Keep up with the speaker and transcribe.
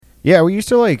Yeah, we used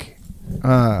to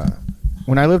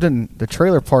when I lived in the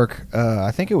trailer park.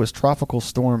 I think it was Tropical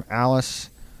Storm Alice.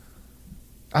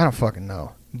 I don't fucking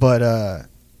know, but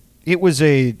it was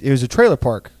a trailer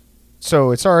park,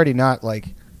 so it's already not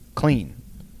like clean.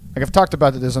 Like I've talked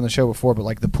about this on the show before, but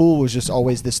like the pool was just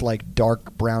always this like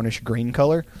dark brownish green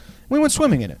color. We went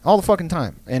swimming in it all the fucking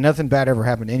time, and nothing bad ever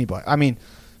happened to anybody. I mean,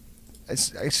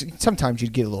 sometimes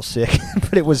you'd get a little sick,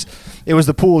 but it was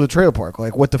the pool of the trailer park.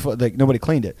 Like what the fuck? Like nobody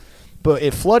cleaned it, but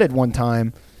it flooded one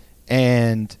time,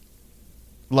 and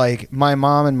like my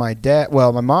mom and my dad.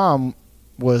 Well, my mom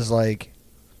was like,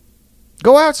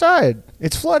 "Go outside,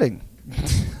 it's flooding."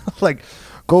 Like,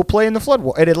 go play in the flood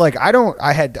water. And it like I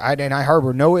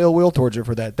harbor no ill will towards her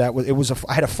for that.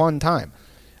 I had a fun time.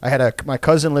 My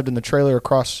cousin lived in the trailer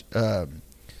across the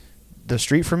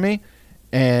street from me,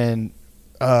 and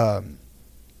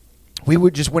we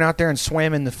would just went out there and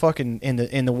swam in the fucking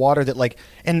in the water that like,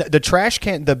 and the trash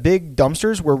can, the big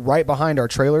dumpsters were right behind our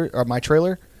trailer, or my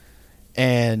trailer,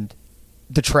 and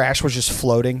the trash was just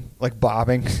floating, like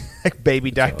bobbing, like baby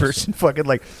diapers and fucking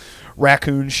like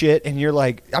raccoon shit. And you're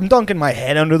like, I'm dunking my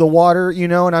head under the water,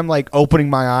 and I'm like opening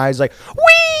my eyes, like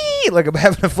wee, like I'm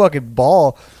having a fucking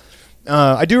ball.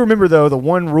 I do remember though the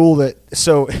one rule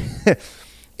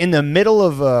in the middle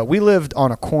of we lived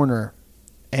on a corner,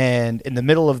 and in the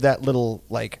middle of that little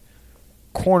like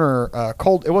corner,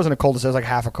 it wasn't a cul-de-sac, it was like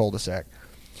half a cul-de-sac,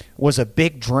 was a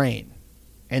big drain,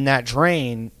 and that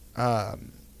drain,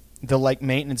 the like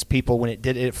maintenance people, when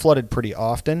it flooded pretty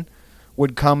often,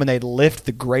 would come and they'd lift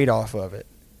the grate off of it,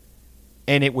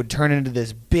 and it would turn into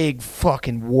this big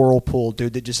fucking whirlpool,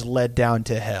 dude, that just led down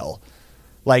to hell.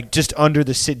 Like, just under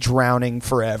the sit, drowning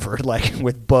forever, like,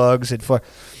 with bugs and fuck.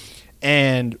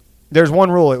 And there's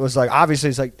one rule. It was like, obviously,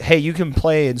 it's like, hey, you can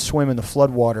play and swim in the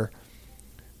floodwater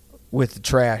with the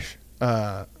trash,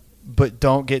 but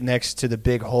don't get next to the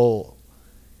big hole.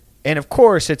 And, of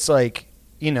course, it's like,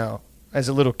 as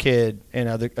a little kid and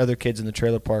other kids in the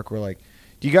trailer park were like,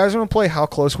 do you guys want to play how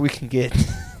close we can get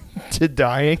to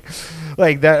dying?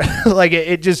 Like that, like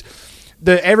it just...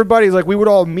 everybody's like, we would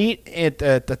all meet at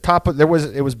the top of, it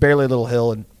was barely a little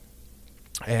hill,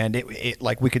 and it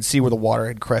like we could see where the water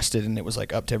had crested, and it was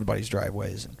like up to everybody's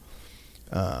driveways,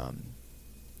 and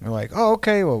we're like, oh,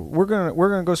 okay, well we're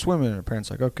gonna go swimming, and our parents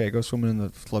like, okay, go swimming in the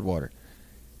flood water.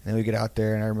 And then we get out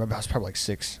there, and I remember I was probably like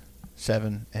 6,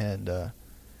 7, and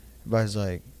everybody's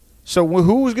like, so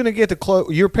who was gonna get the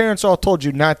your parents all told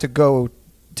you not to go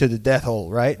to the death hole,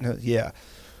 right? Yeah.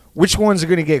 Which ones are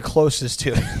going to get closest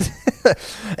to it?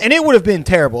 And it would have been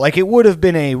terrible. Like, it would have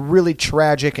been a really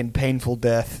tragic and painful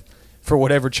death for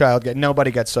whatever child got.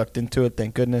 Nobody got sucked into it,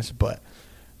 thank goodness. But,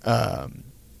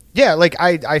 yeah, like,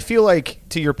 I feel like,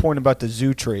 to your point about the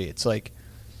zoo tree, it's like,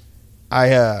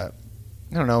 I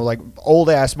don't know, like,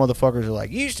 old-ass motherfuckers are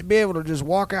like, you used to be able to just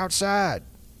walk outside.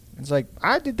 It's like,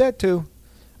 I did that, too.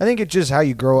 I think it's just how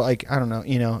you grow. Like, I don't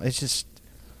know, it's just...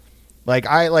 Like,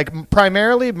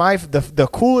 primarily the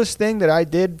coolest thing that I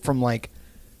did from like,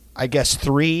 I guess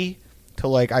 3 to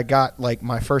like I got like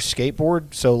my first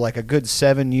skateboard, so like a good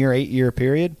 8-year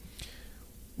period,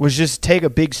 was just take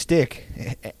a big stick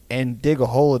and dig a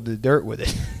hole in the dirt with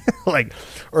it, like,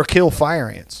 or kill fire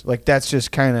ants. Like, that's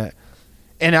just kind of,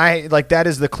 and I like, that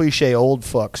is the cliche old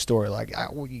fuck story. Like,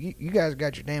 you guys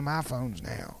got your damn iPhones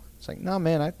now. It's like, no,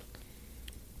 man,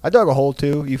 I dug a hole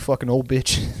too, you fucking old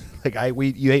bitch. Like,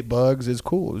 you ate bugs. It's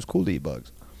cool. It was cool to eat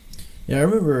bugs. Yeah, I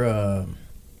remember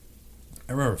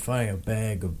finding a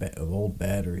bag of old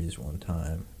batteries one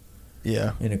time.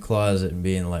 Yeah. In a closet and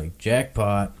being like,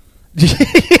 jackpot.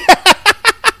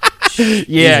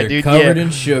 Yeah, dude. Covered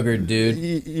in sugar,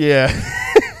 dude. Yeah.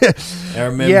 I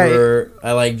remember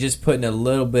I like just putting a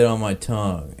little bit on my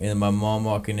tongue, and my mom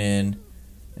walking in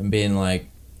and being like,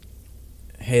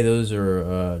 hey, those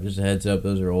are, just a heads up,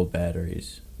 those are old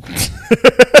batteries.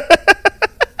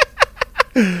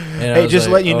 Hey, just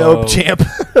like, let you know, champ.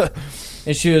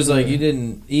 And she was like, you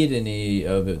didn't eat any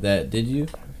of that, did you?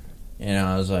 And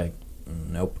I was like,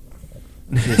 nope.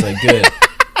 She was like, good.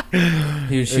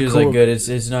 She was like, good.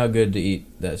 It's not good to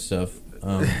eat that stuff.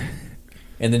 And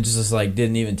then just like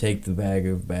didn't even take the bag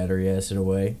of battery acid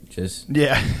away. Just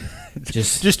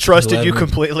trusted you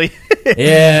completely.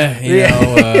 Yeah, you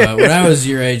know, when I was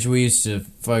your age, we used to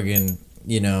fucking,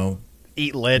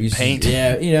 eat lead paint.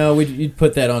 You'd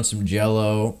put that on some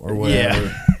Jell-O or whatever.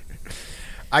 Yeah.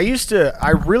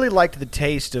 I really liked the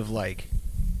taste of like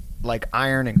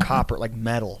iron and copper, like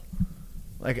metal.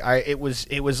 Like it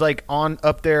was like on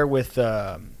up there with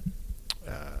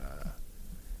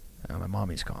my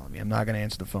mommy's calling me. I'm not going to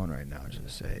answer the phone right now.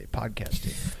 Just say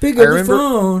podcasting. Pick up the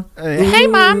phone. Hey,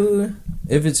 Mom.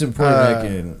 If it's important, I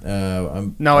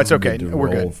can. No, it's okay. To We're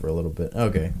roll good for a little bit.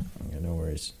 Okay, no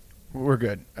worries. We're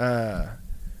good.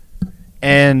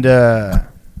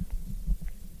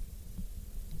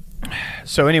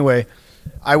 So anyway,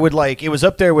 I would it was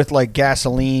up there with like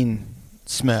gasoline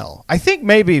smell. I think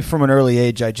maybe from an early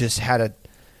age I just had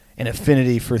an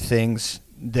affinity for things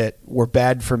that were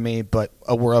bad for me but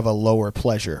were of a lower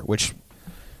pleasure, which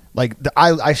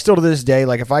I still to this day,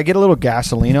 like if I get a little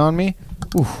gasoline on me,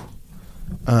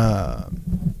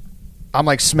 I'm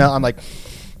like,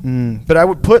 but I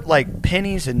would put like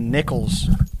pennies and nickels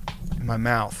in my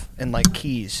mouth and like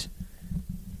keys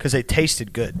because they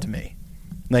tasted good to me.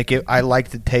 Like I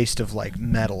liked the taste of like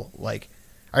metal. Like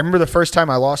I remember the first time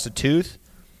I lost a tooth,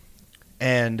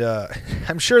 and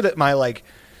I'm sure that my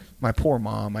poor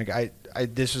mom,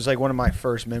 this was like one of my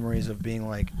first memories of being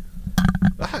like,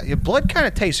 your blood kind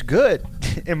of tastes good,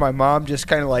 and my mom just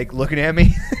kind of like looking at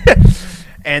me.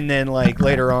 And then like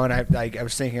later on, I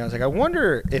was thinking, I was like, I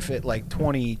wonder if at like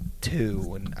 22,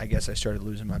 when I guess I started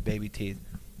losing my baby teeth.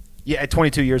 Yeah, at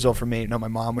 22 years old for me. No, my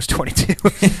mom was 22.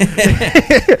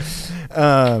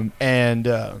 And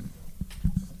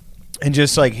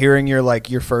just like hearing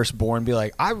your firstborn be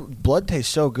like, blood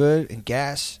tastes so good and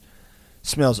gas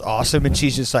smells awesome, and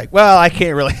she's just like, well, I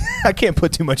can't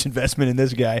put too much investment in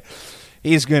this guy.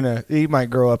 He might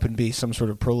grow up and be some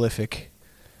sort of prolific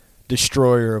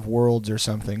destroyer of worlds or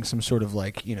something, some sort of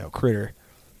critter,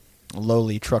 a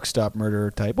lowly truck stop murderer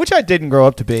type, which I didn't grow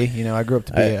up to be. I grew up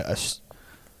to be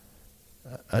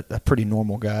a pretty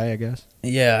normal guy, I guess.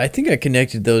 Yeah, I think I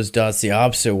connected those dots the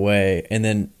opposite way, and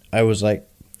then I was like,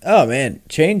 oh man,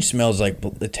 change smells like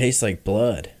it tastes like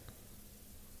blood.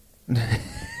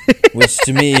 Which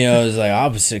to me, is like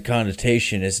opposite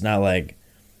connotation. It's not like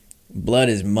blood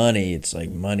is money. It's like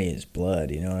money is blood.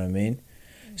 You know what I mean?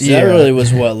 So that really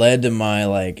was what led to my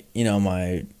my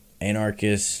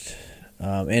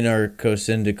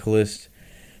anarcho-syndicalist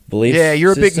belief. Yeah,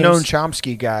 you're systems. A big Noam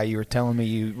Chomsky guy. You were telling me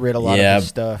you read a lot of his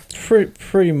stuff.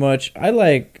 Pretty much. I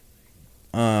like,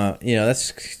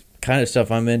 that's kind of stuff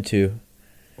I'm into.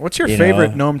 What's your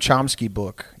favorite Noam Chomsky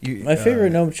book? My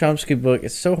favorite Noam Chomsky book.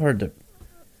 It's so hard to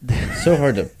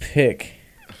pick.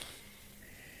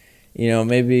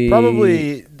 Maybe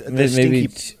probably the Stinky.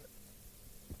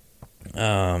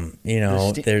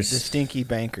 There's the Stinky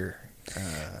Banker.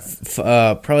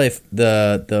 Probably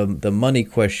the money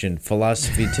question,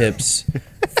 philosophy tips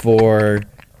for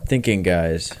thinking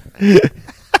guys.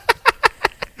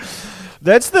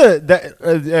 That's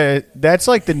that's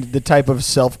like the type of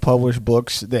self-published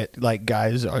books that like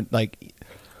guys are like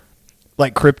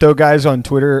crypto guys on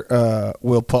Twitter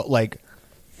will put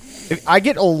I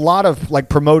get a lot of like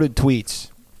promoted tweets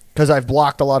because I've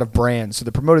blocked a lot of brands. So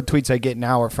the promoted tweets I get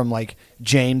now are from like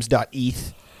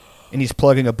James.eth, and he's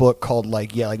plugging a book called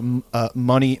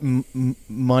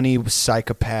Money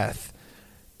Psychopath,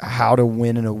 How to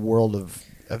Win in a World of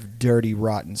Dirty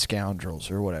Rotten Scoundrels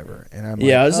or whatever. And I'm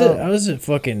I was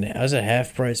at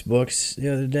Half Price Books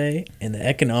the other day, and the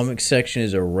economics section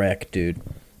is a wreck, dude.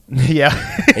 Yeah.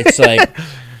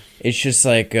 It's just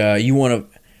like you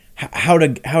want to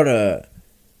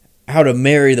how to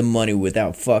marry the money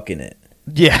without fucking it.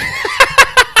 Yeah.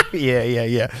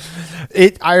 Yeah.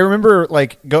 I remember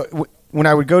when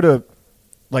I would go to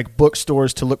like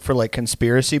bookstores to look for like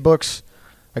conspiracy books,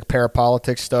 like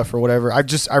parapolitics stuff or whatever. I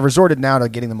resorted now to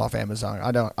getting them off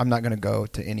Amazon. I'm not going to go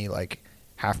to any like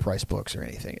half price books or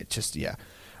anything. It's just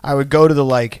I would go to the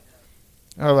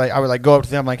I would go up to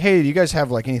them like, hey, do you guys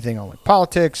have like anything on like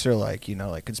politics or like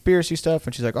like conspiracy stuff?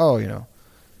 And she's like, oh, in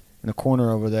the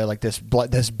corner over there, like this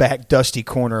back dusty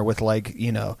corner with like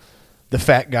the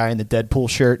fat guy in the Deadpool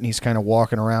shirt, and he's kind of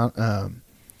walking around.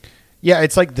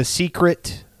 It's like The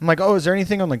Secret. I'm like, oh, is there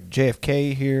anything on like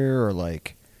JFK here or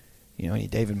like any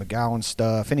David McGowan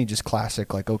stuff? Any just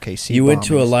classic like OKC? You went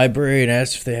to a library and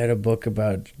asked if they had a book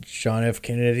about John F.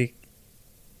 Kennedy?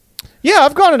 Yeah,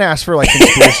 I've gone and asked for like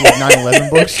conspiracy 9/11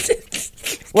 books.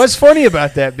 What's funny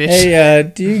about that, bitch?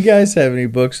 Hey, do you guys have any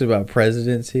books about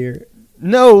presidents here?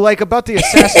 No, like about the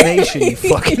assassination. You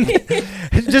fucking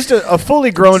just a fully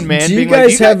grown man. Do you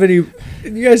guys have any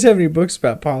books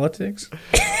about politics? Do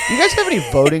you guys have any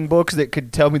voting books that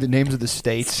could tell me the names of the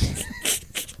states?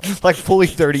 Like fully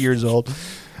 30 years old.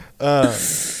 Yeah,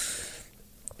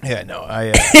 no,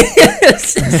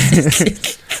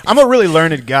 I'm a really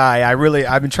learned guy.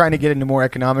 I've been trying to get into more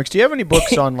economics. Do you have any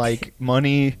books on like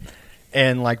money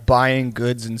and like buying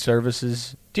goods and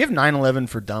services? Do you have 9/11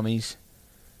 for Dummies?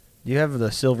 Do you have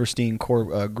the Silverstein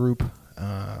Group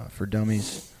for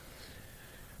Dummies?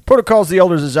 Protocols the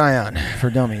Elders of Zion for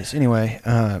Dummies. Anyway,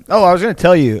 I was going to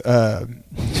tell you,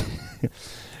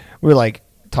 we were like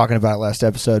talking about it last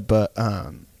episode, but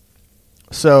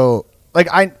so like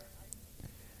I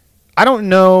don't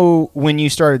know when you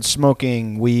started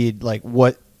smoking weed, like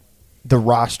what the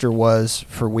roster was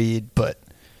for weed, but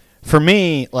for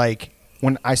me, like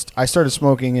when I started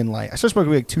smoking in like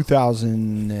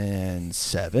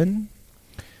 2007,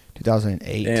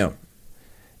 2008. Damn.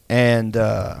 And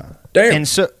Damn. and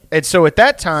so at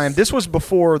that time, this was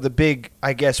before the big,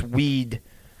 I guess, weed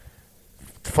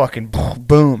fucking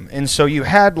boom. And so you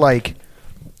had like,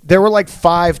 there were like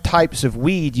 5 types of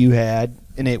weed you had,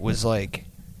 and it was like,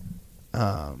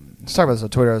 let's talk about this on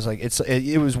Twitter. I was like,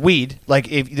 it was weed,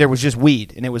 like if there was just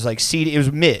weed, and it was like seed, it was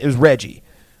Reggie,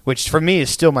 which for me is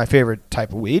still my favorite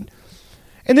type of weed.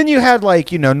 And then you had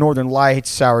like, Northern Lights,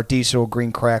 Sour Diesel,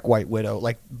 Green Crack, White Widow,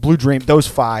 like Blue Dream, those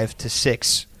 5 to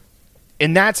 6.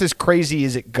 And that's as crazy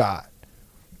as it got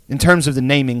in terms of the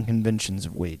naming conventions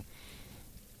of weed.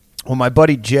 Well, my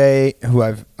buddy Jay, who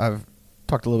I've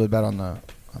talked a little bit about on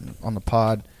the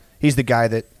pod, he's the guy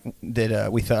that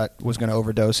we thought was going to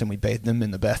overdose, and we bathed him in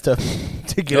the bathtub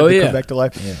to get him to come back to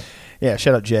life. Yeah,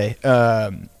 shout out Jay.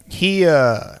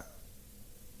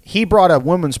 He brought a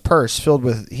woman's purse filled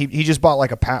with. He just brought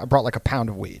like a pound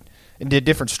of weed and did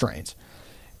different strains.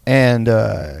 And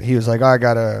he was like, I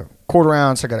got a quarter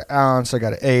ounce, I got an ounce, I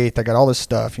got an eighth, I got all this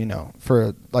stuff,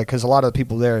 for like, because a lot of the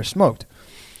people there smoked.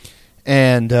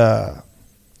 And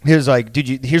he was like,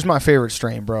 dude, here's my favorite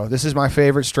strain, bro. This is my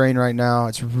favorite strain right now.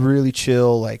 It's really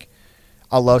chill. Like,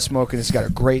 I love smoking. It's got a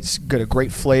great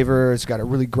flavor. It's got a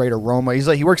really great aroma. He's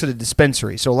like, he works at a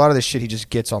dispensary, so a lot of this shit he just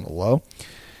gets on the low.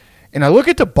 And I look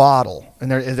at the bottle,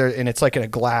 and and it's like in a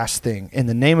glass thing, and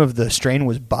the name of the strain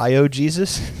was Bio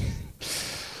Jesus.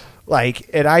 Like,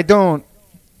 and I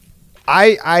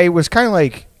was kind of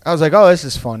like, I was like, oh, this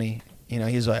is funny.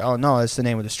 He's like, oh, no, that's the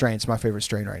name of the strain. It's my favorite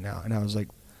strain right now. And I was like,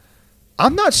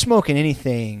 I'm not smoking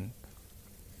anything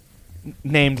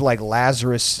named like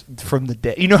Lazarus from the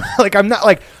dead. Like, I'm not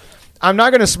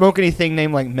going to smoke anything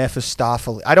named like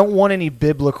Mephistopheles. I don't want any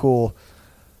biblical,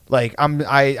 like, I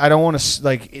don't want to,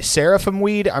 like, seraphim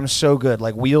weed. I'm so good.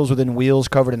 Like, wheels within wheels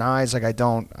covered in eyes. Like, I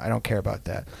don't care about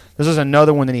that. This is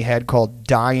another one that he had called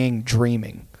Dying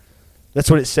Dreaming. That's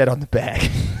what it said on the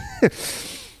bag.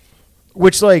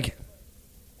 Which, like,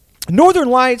 Northern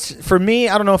Lights, for me,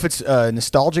 I don't know if it's a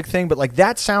nostalgic thing, but, like,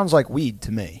 that sounds like weed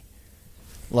to me.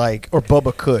 Like, or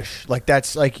Bubba Kush. Like,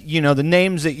 that's, like, the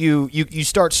names that you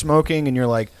start smoking and you're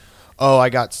like, oh, I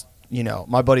got,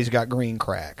 my buddy's got Green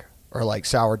Crack. Or, like,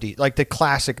 Sour D. Like, the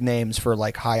classic names for,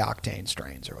 like, high-octane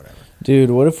strains or whatever.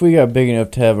 Dude, what if we got big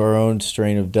enough to have our own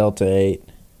strain of Delta 8?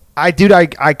 I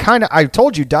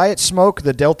told you, Diet Smoke,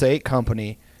 the Delta 8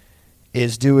 company,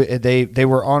 they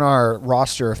were on our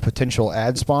roster of potential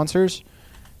ad sponsors,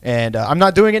 and I'm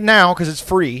not doing it now because it's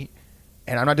free,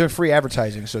 and I'm not doing free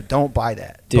advertising, so don't buy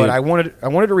that. Dude. But I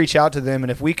wanted to reach out to them,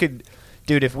 and if we could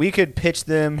pitch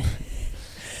them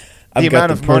the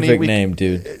amount of money. Perfect name,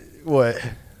 dude. What?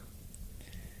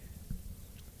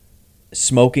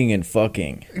 Smoking and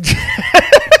fucking.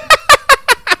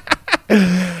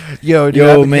 Yo,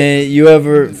 man, you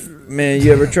ever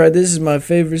tried? This is my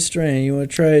favorite strain. You want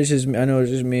to try it? I know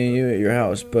it's just me and you at your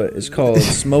house, but it's called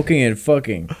Smoking and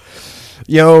Fucking.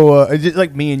 Yo, is it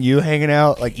like me and you hanging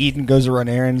out? Like Eden goes to run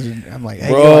errands, and I'm like,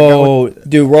 hey, bro,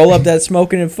 dude, roll up that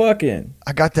Smoking and Fucking.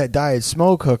 I got that Diet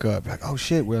Smoke hookup. Like, oh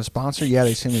shit, we're a sponsor. Yeah,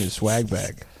 they sent me the swag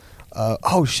bag.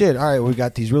 Oh shit! All right, we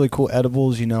got these really cool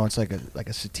edibles. It's like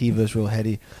a sativa. It's real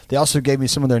heady. They also gave me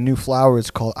some of their new flower.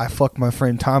 It's called "I Fucked My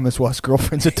Friend Thomas While His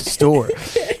Girlfriend's at the Store."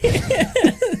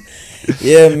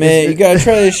 Yeah, man, you gotta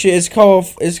try this shit. It's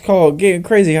called Getting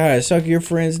Crazy High. Suck your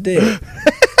friend's dick.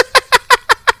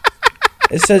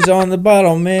 It says on the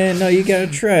bottle, man. No, you gotta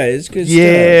try it. It's good stuff.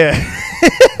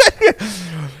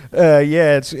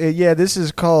 This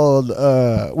is called.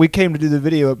 We came to do the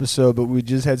video episode, but we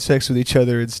just had sex with each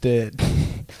other instead.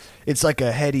 It's like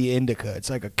a heady indica. It's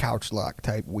like a couch lock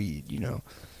type weed.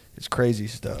 It's crazy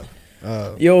stuff.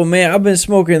 Yo, man, I've been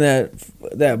smoking that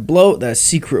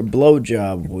secret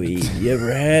blowjob weed. You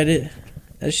ever had it?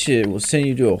 That shit will send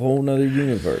you to a whole nother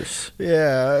universe.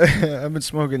 Yeah, I've been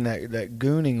smoking that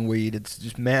gooning weed. It's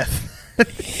just meth.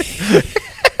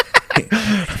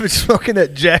 I've been smoking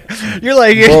that jack. You're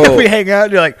like, we hang out,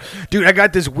 and you're like, dude, I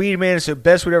got this weed, man. It's the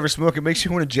best we'd ever smoke. It makes you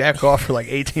want to jack off for like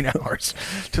 18 hours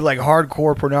to like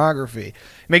hardcore pornography. It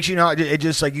makes you not. It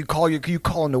just like you call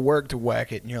into work to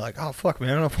whack it, and you're like, oh fuck, man,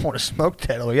 I don't know if I want to smoke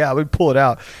that. Like, yeah, we pull it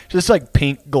out. Just like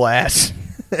pink glass.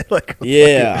 Like,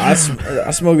 yeah,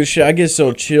 I smoke this shit. I get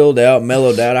so chilled out,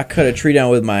 mellowed out. I cut a tree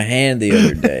down with my hand the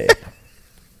other day.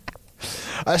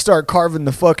 I start carving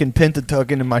the fucking Pentateuch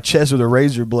into my chest with a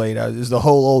razor blade. It's the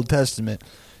whole Old Testament,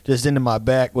 just into my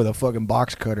back with a fucking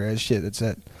box cutter. That shit. It's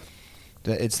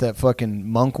that fucking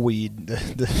monk weed,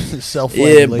 the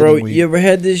self-flagellating Yeah, bro. weed. You ever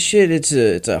had this shit? It's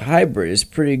a hybrid. It's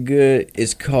pretty good.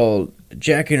 It's called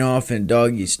jacking off in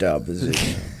doggy style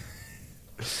position.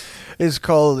 It's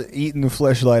called eating the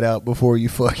fleshlight out before you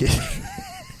fuck it.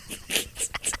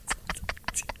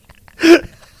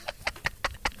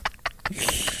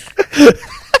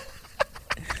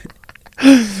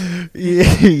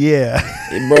 Yeah.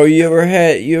 Bro, you ever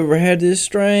had this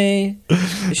strain?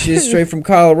 This shit's straight from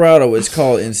Colorado. It's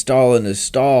called installing a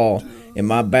stall in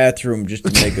my bathroom just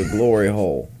to make a glory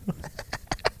hole.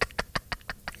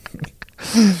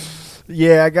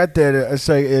 Yeah, I got that.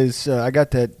 I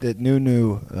got that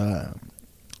new.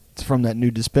 It's from that new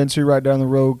dispensary right down the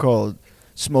road called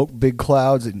Smoke Big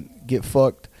Clouds and Get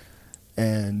Fucked,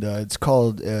 and it's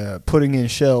called Putting in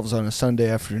Shelves on a Sunday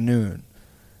Afternoon.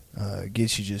 It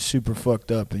gets you just super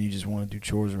fucked up, and you just want to do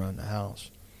chores around the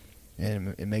house,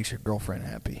 and it makes your girlfriend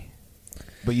happy.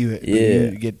 But you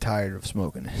get tired of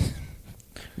smoking it.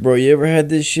 Bro, you ever had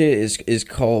this shit? It's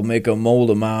called make a mold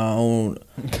of my own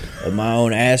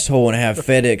asshole and have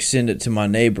FedEx send it to my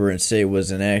neighbor and say it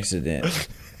was an accident.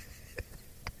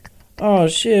 Oh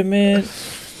shit, man.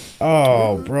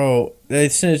 Oh, bro, they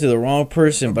sent it to the wrong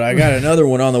person, but I got another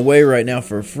one on the way right now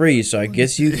for free, so I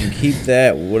guess you can keep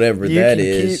that, whatever that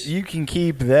is. You can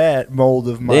keep that mold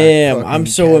of my. Damn, I'm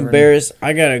so cavern. embarrassed.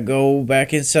 I gotta go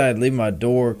back inside, leave my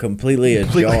door completely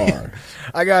ajar.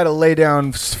 I gotta lay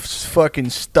down,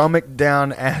 fucking stomach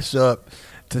down, ass up,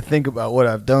 to think about what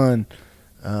I've done.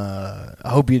 I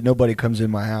hope nobody comes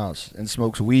in my house and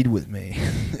smokes weed with me,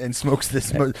 and smokes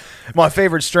this. My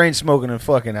favorite strain, smoking and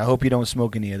fucking. I hope you don't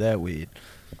smoke any of that weed,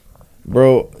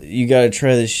 bro. You gotta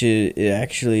try this shit. It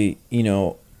actually,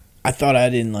 I thought I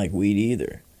didn't like weed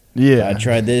either. Yeah, I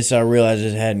tried this. I realized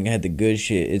it hadn't had the good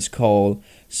shit. It's called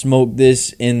smoke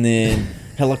this, and then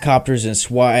helicopters and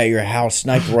SWAT at your house,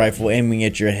 sniper rifle aiming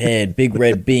at your head, big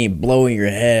red beam blowing your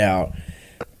head out.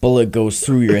 Bullet goes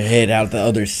through your head, out the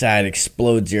other side,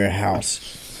 explodes your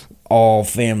house. All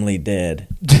family dead.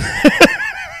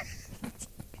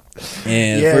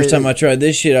 And the first time I tried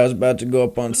this shit, I was about to go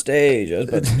up on stage. I was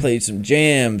about to play some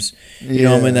jams.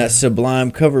 I'm in that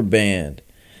Sublime cover band.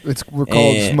 We're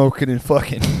called Smoking and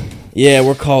Fucking. Yeah,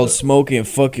 we're called Smoking and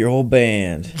Fuck Your Whole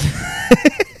Band.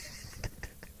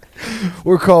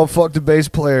 We're called Fuck the Bass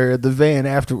Player at the van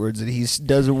afterwards, and he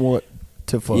doesn't want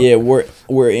to fuck. Yeah, we're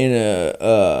in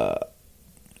a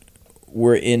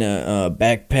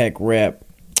backpack rap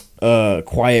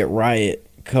Quiet Riot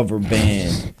cover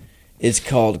band. It's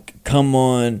called Come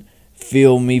On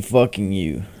Feel Me Fucking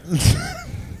You.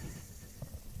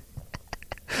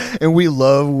 And we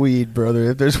love weed,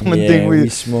 brother. If there's one thing we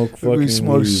smoke fucking we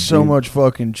smoke weed, so dude. much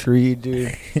fucking tree,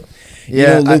 dude.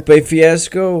 Lupe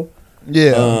Fiasco?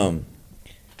 Yeah.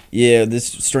 Yeah, this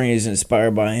strain is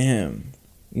inspired by him.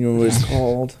 You know what it's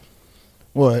called?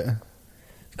 What?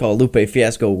 It's called Lupe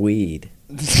Fiasco weed.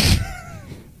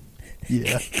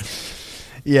 Yeah.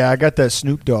 Yeah, I got that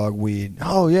Snoop Dogg weed.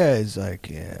 Oh, yeah, it's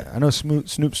like, I know Snoop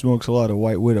smokes a lot of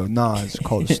White Widow. Nah, it's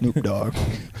called Snoop Dogg.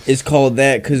 It's called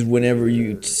that because whenever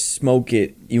you smoke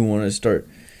it, you want to start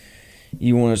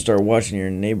watching your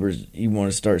neighbors. You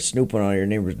want to start snooping on your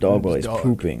neighbor's dog while he's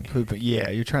pooping. Yeah,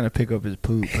 you're trying to pick up his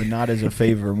poop, but not as a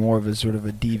favor, more of a sort of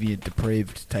a deviant,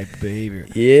 depraved type of behavior.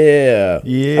 Yeah.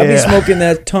 Yeah. I be smoking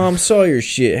that Tom Sawyer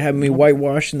shit, having me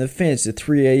whitewashing the fence at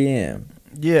 3 a.m.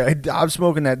 Yeah, I'm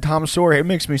smoking that Tom Sawyer. It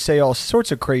makes me say all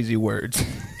sorts of crazy words.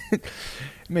 It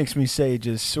makes me say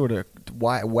just sort of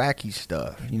wacky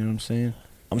stuff. You know what I'm saying?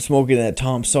 I'm smoking that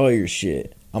Tom Sawyer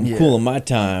shit. I'm cool in my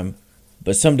time,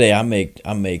 but someday I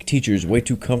make teachers way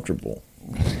too comfortable.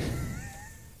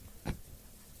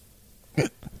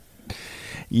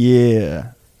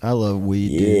 Yeah, I love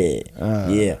weed. Yeah,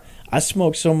 yeah. I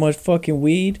smoke so much fucking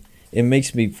weed, it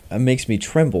makes me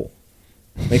tremble.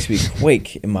 Makes me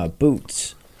quake in my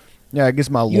boots. Yeah, I guess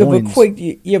my You loins.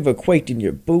 ever quaked in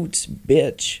your boots,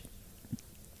 bitch?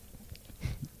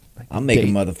 I'll make a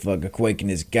motherfucker quake in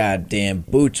his goddamn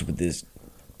boots with this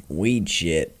weed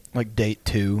shit. Like date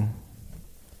 2,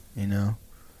 you know?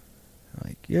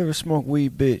 Like, you ever smoke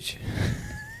weed, bitch?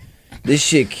 This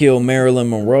shit killed Marilyn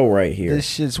Monroe right here. This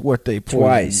shit's what they poisoned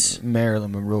Twice.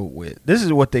 Marilyn Monroe with. This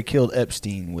is what they killed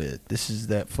Epstein with. This is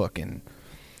that fucking...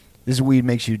 This weed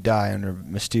makes you die under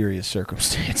mysterious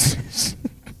circumstances.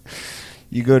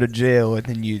 You go to jail and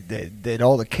then then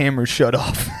all the cameras shut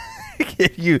off.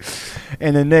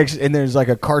 And there's like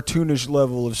a cartoonish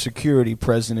level of security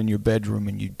present in your bedroom,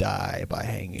 and you die by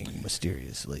hanging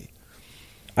mysteriously.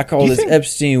 I call this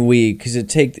Epstein weed because it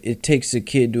takes the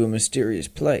kid to a mysterious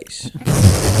place.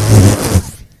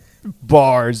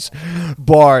 Bars.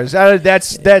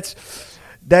 That's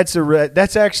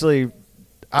actually,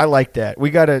 I like that. We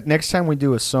gotta, next time we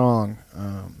do a song.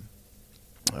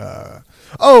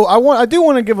 I do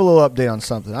want to give a little update on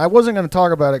something. I wasn't going to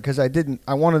talk about it because I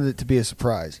wanted it to be a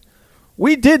surprise.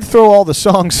 We did throw all the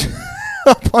songs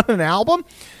up on an album,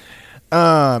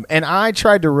 and I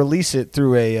tried to release it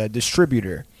through a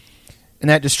distributor, and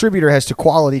that distributor has to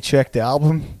quality check the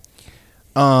album.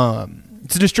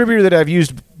 It's a distributor that I've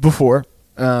used before,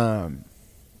 and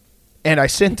I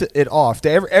sent it off to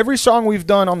every song we've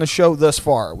done on the show thus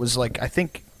far. Was like, I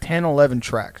think, 10, 11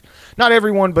 tracks. Not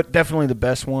every one, but definitely the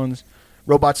best ones.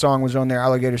 Robot Song was on there,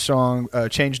 Alligator Song,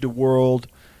 Changed the World,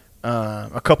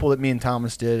 a couple that me and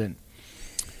Thomas did.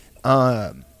 And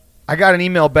I got an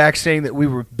email back saying that we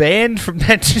were banned from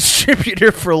that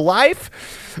distributor for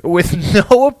life with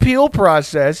no appeal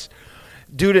process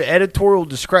due to editorial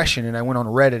discretion. And I went on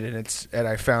Reddit and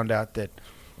I found out that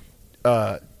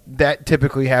that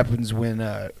typically happens when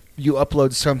you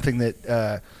upload something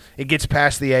that it gets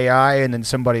past the AI and then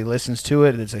somebody listens to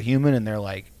it and it's a human and they're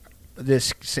like,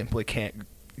 this simply can't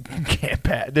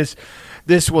pass.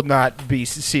 This will not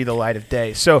see the light of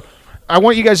day. So I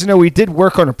want you guys to know we did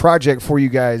work on a project for you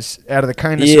guys out of the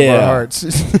kindness of our hearts.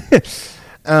 It's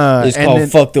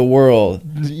called "Fuck the World."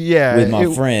 Yeah, with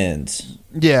my friends.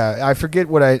 Yeah, I forget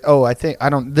what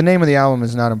the name of the album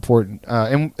is not important.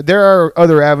 And there are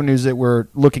other avenues that we're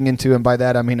looking into, and by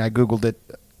that I mean I Googled it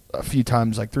a few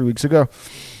times like 3 weeks ago.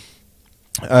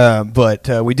 But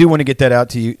we do want to get that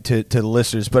out to you, to the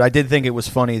listeners. But I did think it was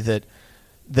funny that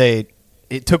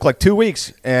it took like 2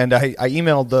 weeks, and I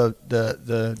emailed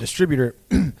the distributor.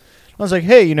 I was like,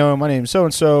 hey, my name's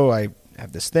so-and-so. I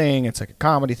have this thing. It's like a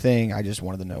comedy thing. I just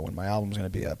wanted to know when my album's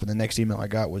going to be up. And the next email I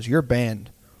got was, you're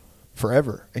banned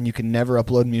forever, and you can never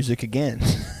upload music again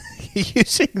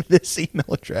using this email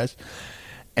address.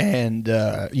 And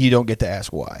you don't get to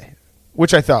ask why.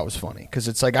 Which I thought was funny because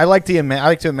it's like I like to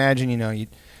imagine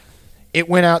it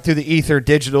went out through the ether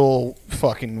digital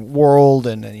fucking world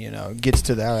and then gets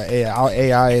to the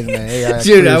AI and the AI.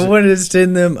 Dude, I wanted to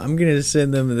send them. I'm gonna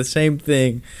send them the same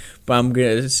thing, but I'm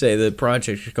gonna say the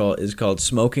project is called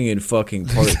 "Smoking and Fucking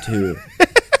Part 2."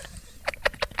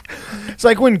 It's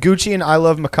like when Gucci and I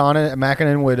Love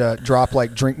Mackinnon would drop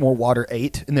like Drink More Water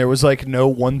 8, and there was like no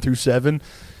 1 through 7.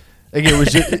 Like it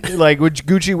was just like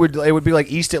Gucci would be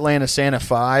like East Atlanta Santa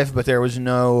 5, but there was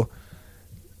no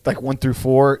like 1 through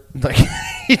 4. Like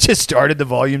he just started the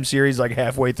volume series like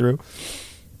halfway through.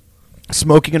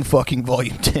 Smoking and Fucking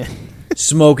Volume 10.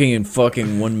 Smoking and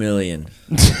Fucking 1 million.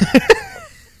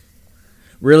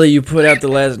 Really, you put out the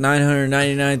last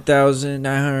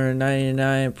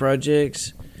 999,999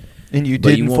 projects? And you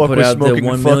didn't fuck with Smoking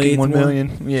and Fucking 1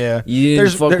 million? Yeah. You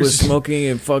didn't fuck with Smoking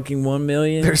and Fucking 1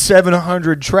 million? There's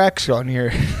 700 tracks on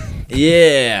here.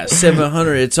 Yeah,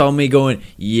 700. It's all me going,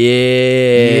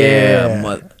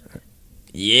 yeah,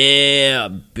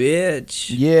 bitch.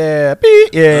 Yeah,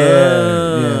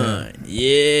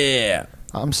 yeah.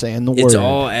 I'm saying the word. It's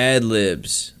all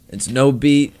ad-libs. It's no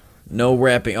beat, no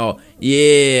rapping. Oh,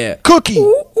 yeah. Cookie.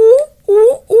 Ooh, ooh,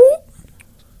 ooh, ooh.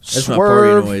 That's my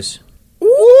party noise.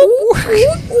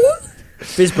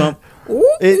 Fist bump.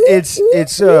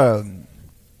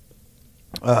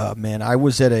 Man, I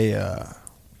was at the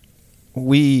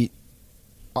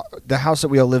house that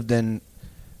we all lived in,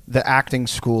 the acting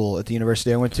school at the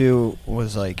university I went to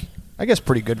was like, I guess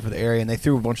pretty good for the area, and they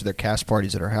threw a bunch of their cast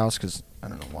parties at our house because I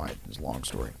don't know why. It's a long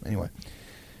story. Anyway.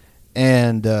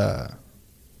 And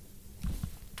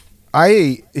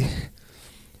I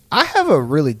have a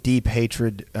really deep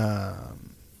hatred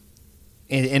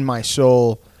in my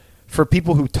soul for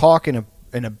people who talk in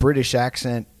a British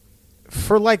accent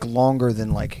for like longer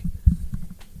than like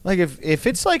if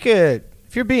it's like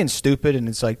if you're being stupid and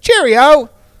it's like cheerio,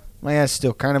 my ass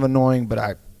still kind of annoying,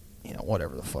 but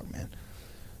whatever the fuck, man.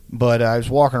 But I was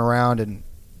walking around and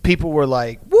people were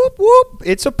like, whoop whoop,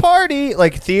 it's a party,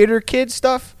 like theater kid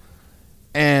stuff,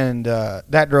 and I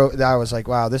was like,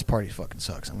 wow, this party fucking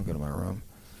sucks. I'm gonna go to my room.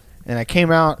 And I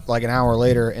came out like an hour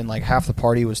later, and like half the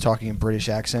party was talking in British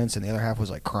accents, and the other half was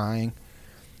like crying.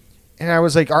 And I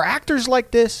was like, are actors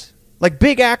like this? Like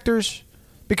big actors?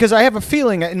 Because I have a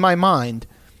feeling in my mind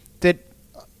that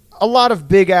a lot of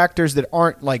big actors that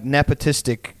aren't like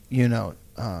nepotistic,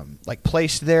 like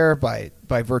placed there by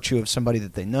virtue of somebody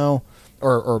that they know,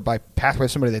 or by pathway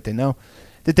of somebody that they know,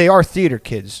 that they are theater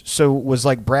kids. So was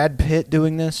like Brad Pitt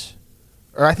doing this?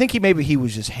 Or I think he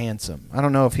was just handsome. I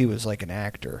don't know if he was like an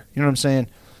actor. You know what I'm saying?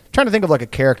 I'm trying to think of like a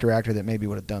character actor that maybe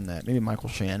would have done that. Maybe Michael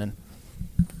Shannon.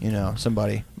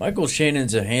 somebody. Michael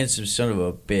Shannon's a handsome son of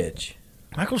a bitch.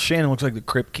 Michael Shannon looks like the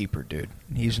Crypt Keeper, dude.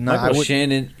 He's not. Michael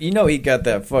Shannon, he got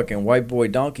that fucking white boy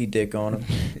donkey dick on him.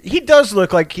 He does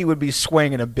look like he would be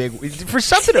swinging a big for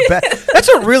something about. That's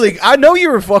a really. I know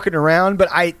you were fucking around, but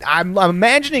I'm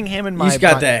imagining him in my. He's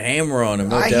got that hammer on him.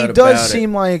 No doubt about it. He does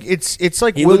seem like it's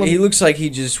like he looks like he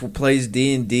just plays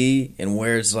D&D and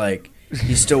wears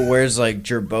he still wears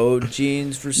Gerbeau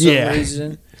jeans for some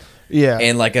reason. Yeah,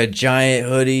 and like a giant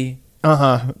hoodie.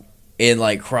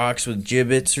 And Crocs with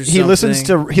gibbets or something.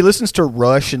 He listens to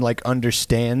Rush and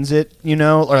understands it,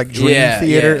 or Dream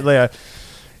Theater. Yeah.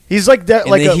 He's like that.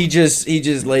 And then he just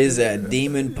lays that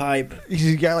demon pipe.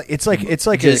 He's got it's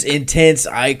like just intense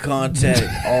eye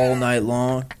contact all night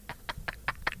long,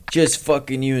 just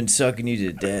fucking you and sucking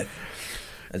you to death.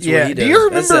 That's what he does. Do you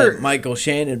remember That's that Michael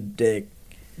Shannon dick?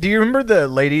 Do you remember the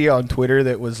lady on Twitter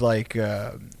that was like?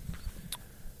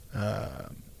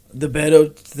 The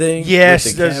Beto thing?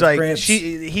 Yes, there's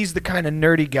he's the kind of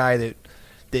nerdy guy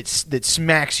that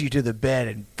smacks you to the bed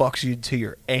and fucks you to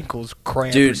your ankles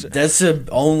cramp. Dude, that's the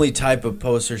only type of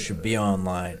poster should be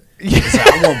online.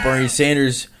 I want Bernie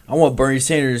Sanders. I want Bernie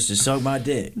Sanders to suck my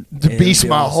dick. To beast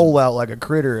my hole out like a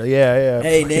critter. Yeah.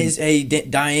 Hey,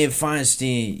 Dianne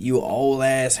Feinstein, you old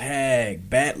ass hag,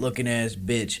 bat looking ass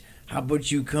bitch. How about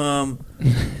you come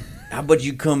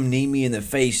knee me in the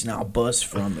face and I'll bust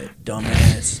from it,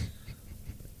 dumbass.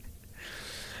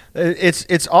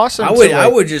 It's awesome. I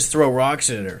would just throw rocks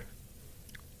at her.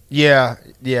 Yeah.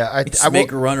 I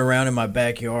make her run around in my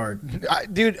backyard.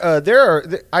 Dude,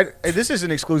 this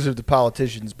isn't exclusive to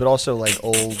politicians, but also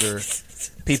older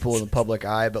people in the public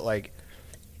eye. But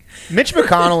Mitch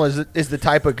McConnell is the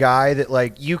type of guy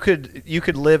that you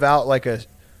could live out like a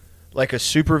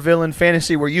supervillain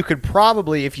fantasy where you could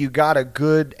probably, if you got a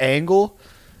good angle,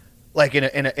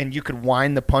 and you could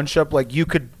wind the punch up, you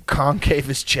could concave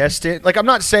his chest in. I'm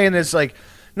not saying this he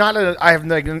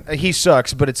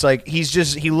sucks, but it's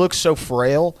he looks so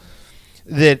frail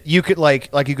that you could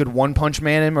you could one punch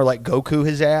man him or Goku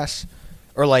his ass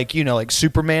or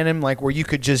Superman him where you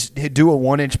could just do a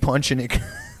 1-inch punch and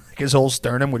his whole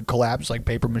sternum would collapse like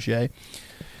paper mache.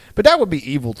 But that would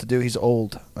be evil to do. He's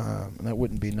old. And that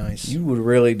wouldn't be nice. You would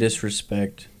really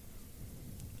disrespect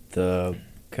the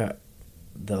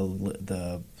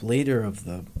leader of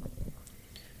the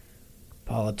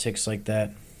politics like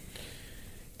that.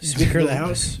 The Speaker of the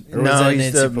House? Or was that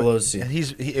Nancy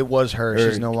Pelosi? It was her.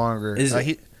 She's no longer. He's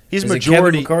majority. It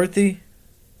Kevin McCarthy?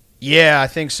 Yeah, I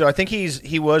think so. I think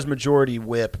he was majority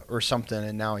whip or something,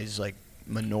 and now he's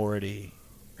minority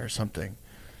or something.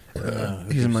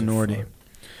 He's a minority.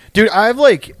 Dude, I've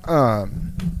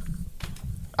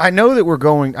I know that we're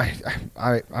going.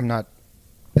 I'm not.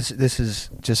 This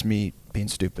is just me being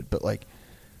stupid, but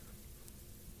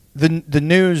the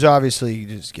news obviously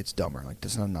just gets dumber.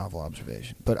 That's not a novel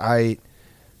observation, but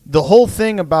the whole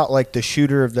thing about the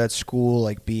shooter of that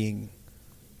school being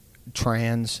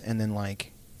trans, and then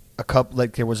a couple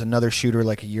there was another shooter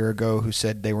a year ago who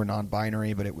said they were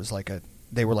non-binary, but it was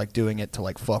they were doing it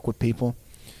to fuck with people.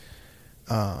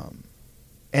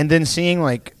 And then seeing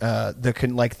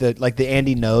the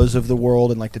Andy Knows of the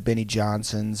world and the Benny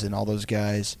Johnsons and all those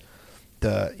guys,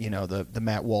 the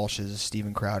Matt Walshes,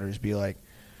 Steven Crowders be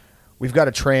we've got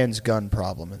a trans gun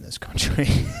problem in this country.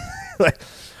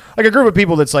 A group of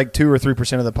people that's 2 or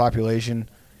 3% of the population,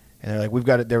 and they're we've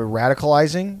got it. They're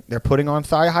radicalizing. They're putting on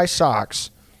thigh-high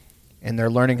socks, and they're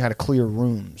learning how to clear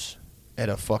rooms at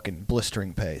a fucking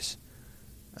blistering pace.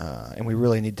 And we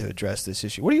really need to address this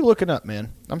issue. What are you looking up,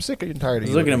 man? I'm sick and tired of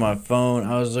you. I was looking at my phone.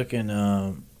 I was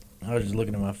just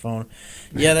looking at my phone.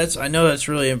 Yeah, I know that's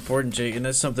really important, Jake, and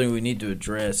that's something we need to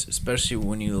address, especially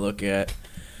when you look at,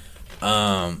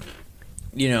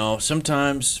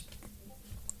 sometimes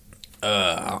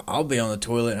I'll be on the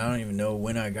toilet and I don't even know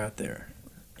when I got there.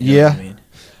 You know what I mean?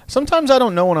 Sometimes I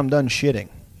don't know when I'm done shitting.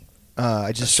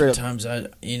 I just sometimes I'll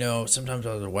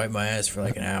wipe my ass for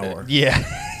an hour. Yeah,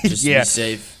 just to be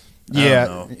safe.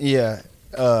 Yeah.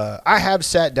 I have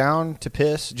sat down to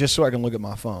piss just so I can look at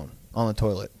my phone on the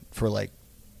toilet for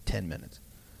 10 minutes.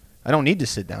 I don't need to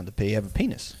sit down to pee. I have a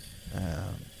penis.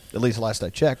 At least last I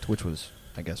checked, which was,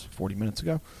 I guess, 40 minutes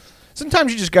ago.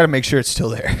 Sometimes you just got to make sure it's still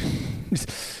there.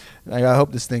 I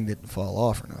hope this thing didn't fall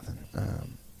off or nothing.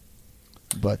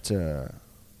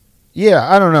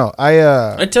 Yeah, I don't know.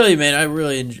 I tell you, man,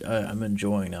 I'm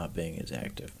enjoying not being as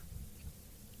active.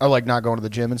 I like not going to the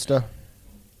gym and stuff.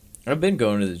 I've been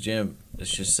going to the gym. It's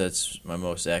just that's my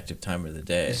most active time of the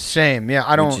day. Same, yeah.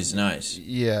 I don't. Which is nice.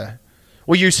 Yeah.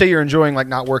 Well, you say you're enjoying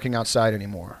not working outside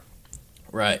anymore.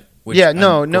 Right. Which I'm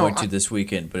going to this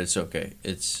weekend, but it's okay.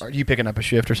 Are you picking up a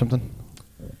shift or something?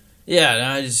 Yeah, no,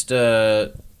 I just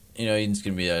Eden's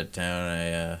gonna be out of town.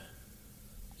 I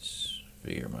just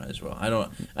figure might as well. I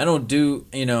don't do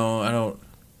I don't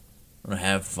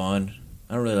have fun.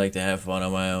 I don't really like to have fun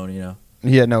on my own.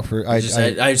 Yeah, no, I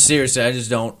seriously, I just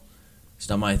don't. It's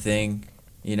not my thing.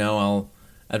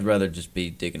 I'd rather just be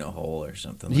digging a hole or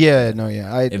something. If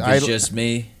it's just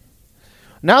me.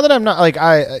 Now that I'm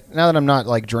not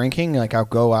like drinking, like I'll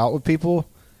go out with people,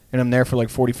 and I'm there for like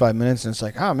 45 minutes, and it's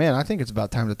like, oh man, I think it's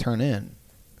about time to turn in. And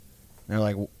they're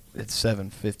like, it's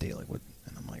 7:50, like what?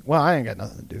 And I'm like, well, I ain't got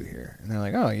nothing to do here. And they're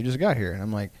like, oh, you just got here, and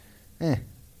I'm like,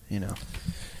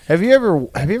 Have you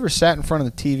ever sat in front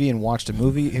of the TV and watched a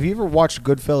movie? Have you ever watched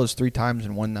Goodfellas 3 times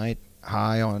in one night,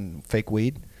 high on fake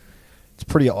weed? It's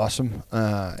pretty awesome.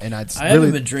 I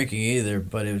haven't been drinking either,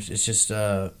 but it's just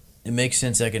it makes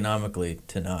sense economically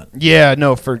to not. Yeah,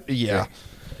 no, yeah.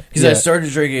 Because I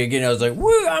started drinking again, I was like,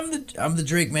 "Woo, I'm the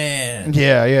drink man."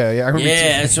 Yeah.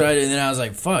 That's right. And then I was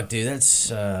like, "Fuck, dude,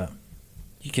 that's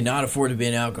you cannot afford to be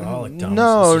an alcoholic, Thomas.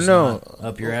 No, it's just not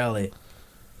up your alley."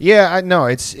 Yeah, I know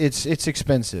it's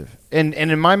expensive, and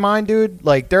in my mind, dude,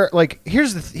 like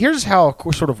here's how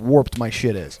sort of warped my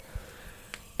shit is.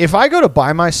 If I go to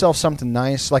buy myself something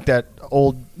nice, like that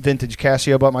old vintage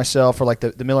Casio I bought myself, or like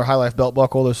the Miller High Life belt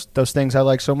buckle, those things I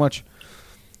like so much,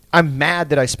 I'm mad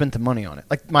that I spent the money on it.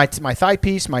 Like my thigh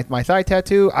piece, my thigh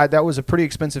tattoo, that was a pretty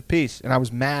expensive piece, and I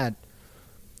was mad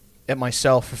at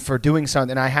myself for doing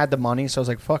something. And I had the money, so I was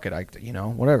like, fuck it,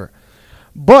 whatever.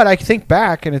 But I think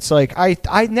back, and it's like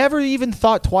I never even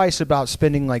thought twice about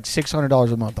spending like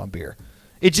 $600 a month on beer.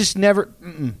 It just never.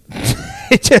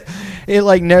 It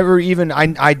like never even.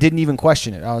 I didn't even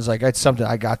question it. I was like, it's something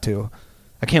I got to.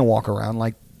 I can't walk around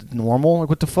like normal. Like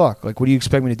what the fuck? Like what do you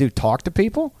expect me to do? Talk to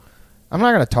people? I'm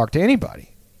not gonna talk to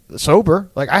anybody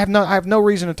sober. Like I have no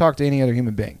reason to talk to any other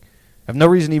human being. I have no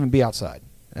reason to even be outside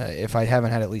if I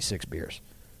haven't had at least 6 beers.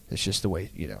 It's just the way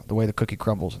the cookie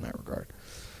crumbles in that regard.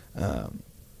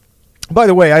 By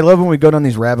the way, I love when we go down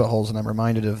these rabbit holes, and I'm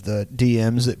reminded of the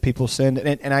DMs that people send.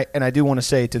 And I do want to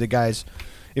say to the guys,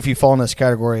 if you fall in this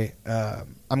category,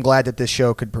 I'm glad that this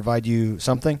show could provide you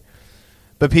something.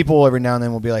 But people every now and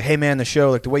then will be like, "Hey, man, the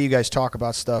show, like the way you guys talk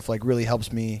about stuff, like really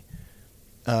helps me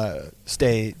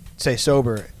stay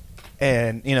sober."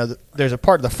 And there's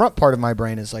the front part of my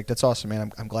brain is like, "That's awesome,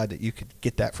 man. I'm glad that you could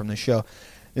get that from the show."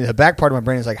 And the back part of my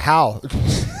brain is like, "How?"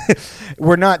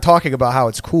 We're not talking about how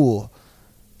it's cool.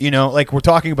 Like we're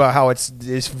talking about how it's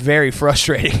very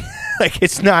frustrating. Like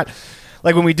it's not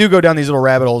like when we do go down these little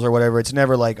rabbit holes or whatever, it's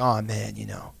never like, oh man,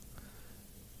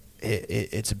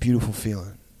 it's a beautiful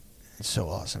feeling. It's so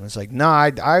awesome. It's like,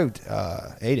 I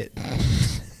ate it.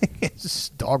 It's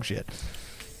just dog shit.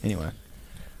 Anyway.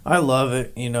 I love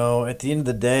it. At the end of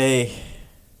the day,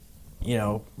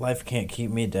 life can't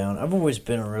keep me down. I've always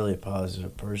been a really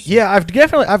positive person. Yeah, I've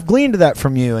gleaned that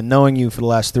from you and knowing you for the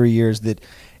last 3 years that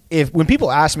when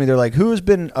people ask me, they're like, who has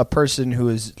been a person who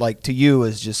is like to you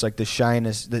is just like the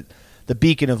shyness, the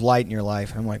beacon of light in your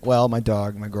life? And I'm like, well, my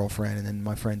dog, my girlfriend, and then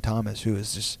my friend Thomas, who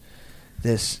is just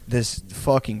this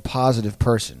fucking positive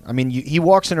person. I mean, he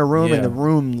walks in a room and the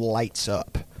room lights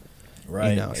up.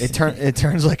 Right. It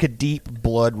turns like a deep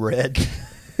blood red,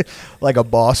 like a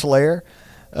boss layer.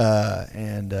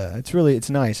 And it's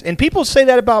nice. And people say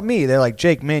that about me. They're like,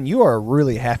 Jake, man, you are a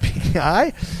really happy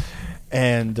guy.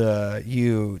 And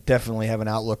you definitely have an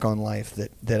outlook on life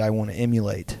that I want to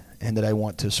emulate and that I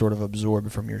want to sort of absorb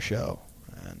from your show.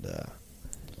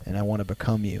 And I want to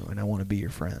become you, and I want to be your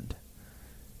friend.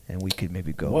 And we could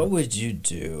maybe go. What would you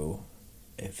do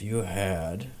if you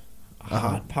had a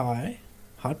hot pie?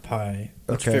 Hot pie.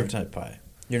 What's your favorite type of pie?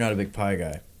 You're not a big pie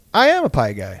guy. I am a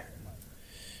pie guy.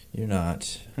 You're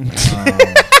not.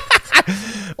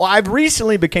 Well, I've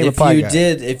recently became a pie guy.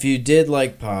 If you did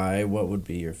like pie, what would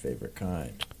be your favorite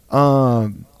kind?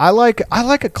 I like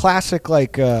a classic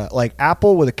like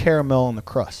apple with a caramel in the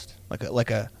crust, like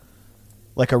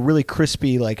a really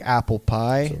crispy like apple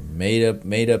pie. So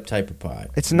made up type of pie.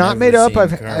 It's not made up.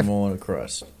 I've caramel in a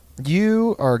crust.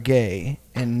 You are gay,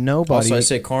 and nobody. Also, I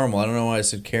say caramel. I don't know why I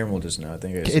said caramel just now. I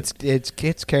think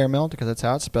it's caramel because that's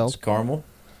how it's spelled. It's caramel.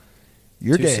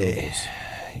 You're gay.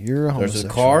 You're a homosexual. There's a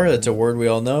car. That's a word we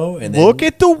all know. And then look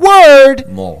at the word.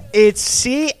 Mole. It's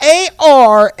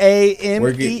CARAME.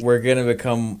 We're gonna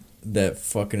become that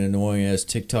fucking annoying ass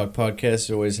TikTok podcast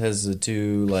that always has the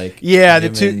two like. Yeah, the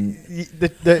two.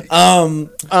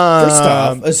 First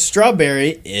off, a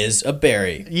strawberry is a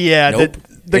berry. Yeah, nope.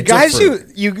 The guys who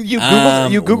you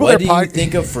Google what their do you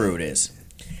think a fruit is?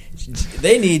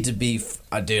 They need to be.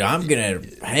 Dude, I'm gonna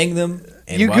hang them.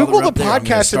 And you Google the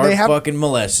podcast and they have fucking fucking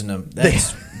molesting them.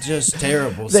 That's just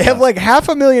terrible. They stuff. have like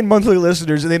 500,000 monthly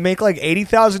listeners, and they make like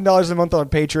 $80,000 a month on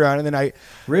Patreon. And then I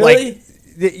really.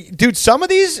 Dude, some of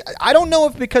these, I don't know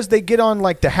if because they get on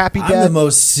like the Happy Dad. I'm the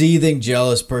most seething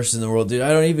jealous person in the world, dude. I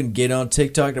don't even get on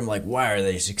TikTok. I'm like, why are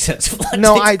they successful?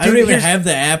 No, I don't even have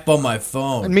the app on my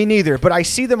phone. Me neither, but I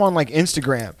see them on like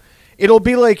Instagram. It'll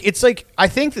be like, it's like, I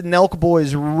think the Nelk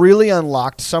Boys really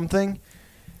unlocked something.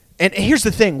 And here's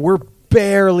the thing, we're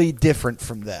barely different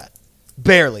from that.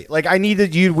 Barely. Like, I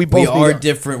needed you. We are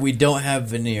different. We don't have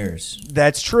veneers.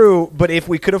 That's true. But if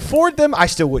we could afford them, I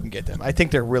still wouldn't get them. I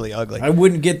think they're really ugly. I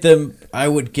wouldn't get them. I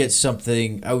would get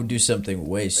something. I would do something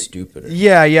way stupider.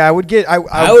 Yeah. I would get.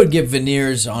 I would get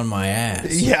veneers on my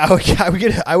ass. Yeah.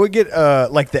 I would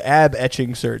get like the ab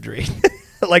etching surgery,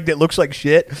 like that looks like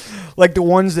shit, like the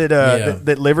ones that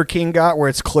that Liver King got, where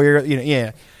it's clear.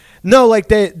 Yeah. No,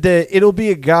 like it'll be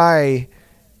a guy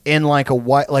in like a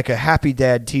white, like a Happy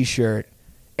Dad T-shirt,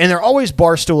 and they're always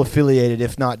Barstool affiliated,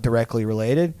 if not directly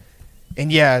related.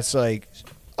 And yeah, it's like,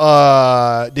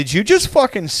 did you just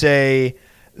fucking say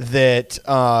that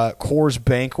Coors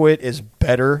Banquet is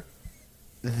better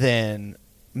than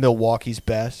Milwaukee's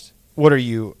Best? What are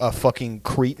you, a fucking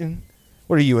cretin?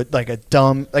 What are you, like a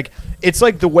dumb, like, it's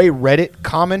like the way Reddit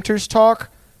commenters talk,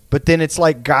 but then it's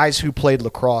like guys who played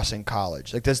lacrosse in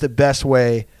college. Like, that's the best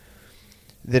way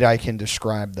that I can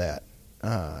describe that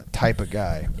type of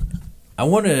guy. I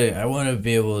want to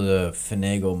be able to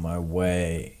finagle my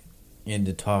way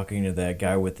into talking to that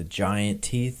guy with the giant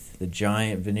teeth, the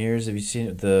giant veneers. Have you seen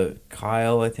it? The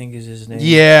Kyle, I think is his name.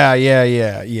 Yeah,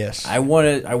 yes. I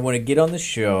want to get on the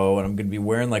show, and I'm going to be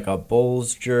wearing like a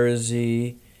Bulls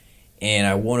jersey, and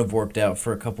I won't have worked out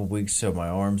for a couple weeks, so my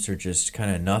arms are just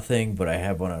kind of nothing. But I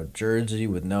have on a jersey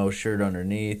with no shirt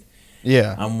underneath.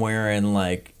 Yeah. I'm wearing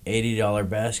like $80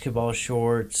 basketball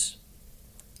shorts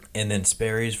and then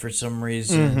Sperry's for some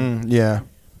reason. Mm-hmm, yeah.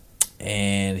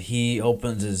 And he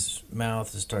opens his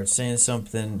mouth and starts saying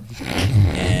something,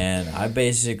 and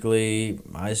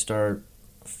I start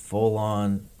full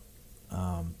on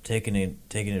taking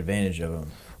advantage of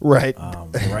him. Right.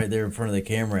 Right there in front of the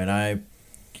camera, and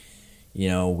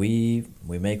we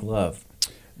make love.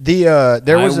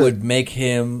 I would make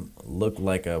him look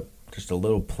like just a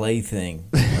little plaything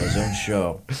on his own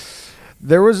show.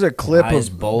 There was a clip Eyes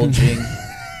of bulging,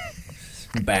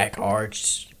 back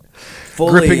arched,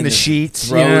 fully gripping the sheets,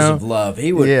 throes of love.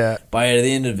 He would. Yeah. By the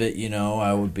end of it,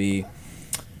 I would be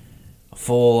a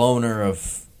full owner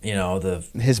of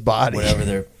his body, whatever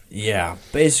they're. Yeah,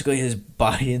 basically his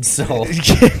body and soul.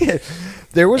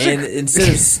 There was instead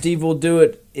of Steve will do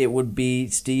it, it would be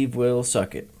Steve will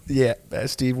suck it. Yeah,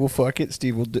 Steve will fuck it.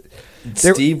 Steve will do.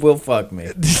 Steve will fuck me.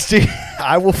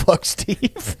 I will fuck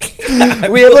Steve.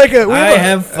 I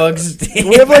have fucked Steve.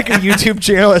 We have like a YouTube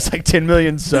channel that's like 10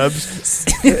 million subs.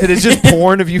 It is just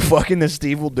porn of you fucking the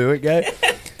Steve will do it guy.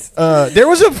 There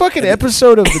was a fucking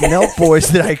episode of the Nelk Boys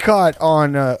that I caught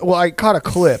on. I caught a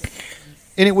clip,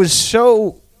 and it was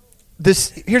so.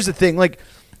 Here's the thing, like.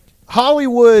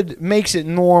 Hollywood makes it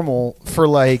normal for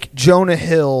like Jonah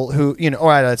Hill, who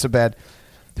that's a bad.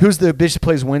 Who's the bitch that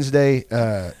plays Wednesday?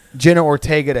 Jenna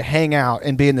Ortega to hang out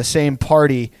and be in the same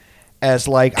party as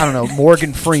like I don't know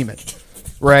Morgan Freeman,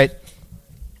 right?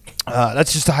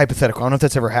 That's just a hypothetical. I don't know if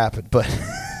that's ever happened, but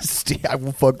Steve, I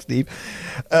will fuck Steve.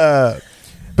 But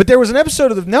there was an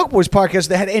episode of the Nelk Boys podcast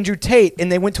that had Andrew Tate, and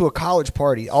they went to a college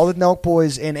party. All the Nelk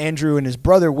Boys and Andrew and his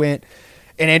brother went.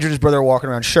 And Andrew and his brother are walking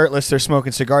around shirtless. They're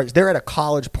smoking cigars. They're at a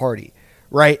college party,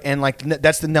 right? And like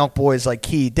that's the Nelk Boys like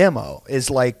key demo is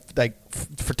like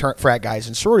frat guys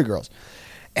and sorority girls.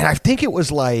 And I think it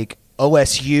was like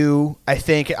OSU.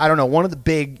 I don't know, one of the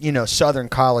big Southern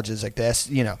colleges like this,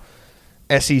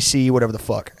 SEC, whatever the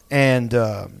fuck. And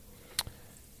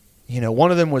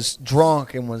one of them was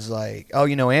drunk and was like, oh,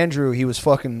 Andrew, he was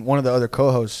fucking one of the other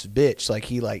co-hosts' bitch. Like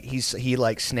he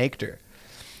snaked her.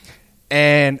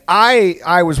 And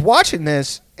I was watching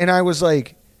this, and I was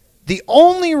like, the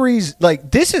only reason,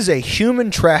 like, this is a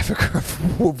human trafficker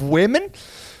of women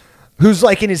who's,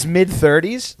 like, in his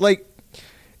mid-30s. Like,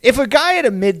 if a guy at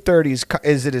a mid-30s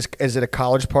is at a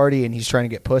college party and he's trying to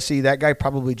get pussy, that guy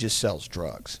probably just sells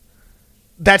drugs.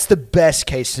 That's the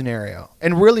best-case scenario.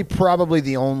 And really probably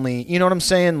the only, you know what I'm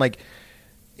saying? Like,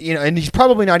 and he's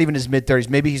probably not even in his mid-30s.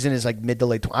 Maybe he's in his, like, mid to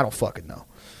late 20s. I don't fucking know.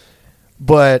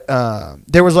 But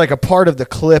there was like a part of the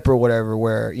clip or whatever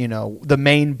where, the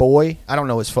main boy, I don't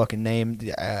know his fucking name.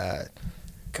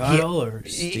 Kyle or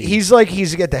Steve?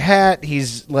 He's got the hat.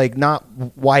 He's like not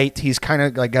white. He's kind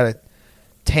of like got a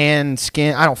tan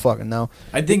skin. I don't fucking know.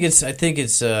 I think it's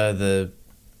the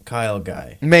Kyle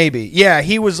guy. Maybe. Yeah,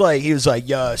 he was like,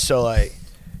 yeah, so like,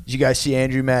 did you guys see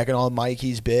Andrew Mack and all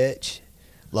Mikey's bitch?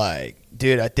 like,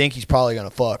 dude, I think he's probably gonna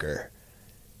fuck her.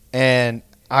 And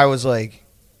I was like,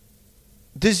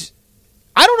 this.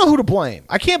 I don't know who to blame.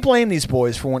 I can't blame these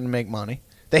boys for wanting to make money.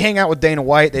 They hang out with Dana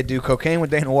White. They do cocaine with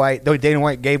Dana White. Though Dana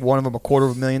White gave one of them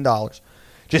 $250,000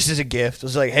 just as a gift. It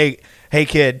was like, hey,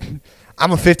 kid,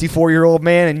 I'm a 54-year-old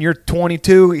man and you're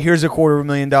 22. Here's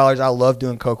 $250,000. I love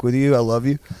doing coke with you. I love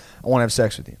you. I want to have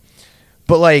sex with you.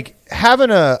 But like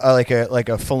having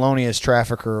a felonious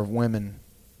trafficker of women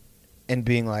and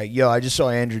being like, yo, I just saw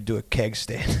Andrew do a keg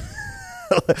stand.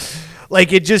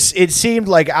 Like it seemed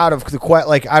like out of the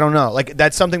like I don't know, like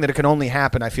that's something that can only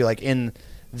happen. I feel like in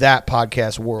that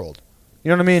podcast world. You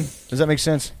know what I mean? Does that make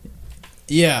sense?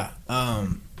 Yeah.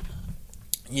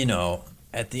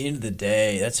 At the end of the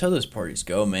day, that's how those parties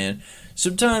go, man.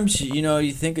 Sometimes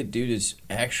you think a dude is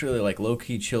actually like low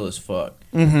key chill as fuck,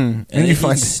 and then you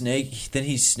then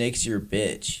he snakes your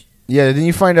bitch. Yeah, then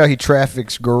you find out he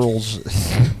traffics girls.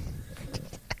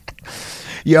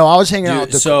 Yo, I was hanging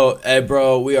out with hey,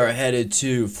 bro, we are headed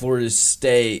to Florida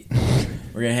State.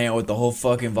 We're going to hang out with the whole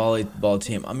fucking volleyball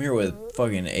team. I'm here with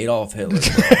fucking Adolf Hitler,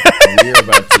 bro. We're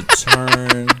about to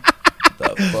turn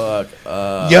the fuck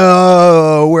up.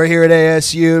 Yo, we're here at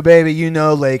ASU, baby.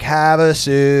 Lake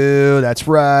Havasu. That's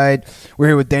right. We're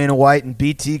here with Dana White and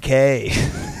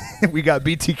BTK. We got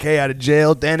BTK out of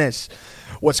jail. Dennis.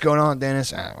 What's going on,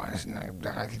 Dennis?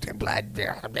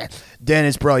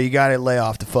 Dennis, bro, you got to lay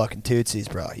off the fucking tootsies,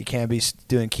 bro. You can't be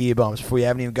doing key bumps before you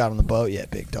haven't even got on the boat yet,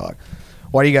 big dog.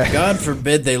 Why do you got? God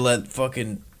forbid they let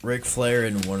fucking Ric Flair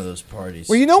in one of those parties.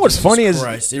 Well, you know what's funny is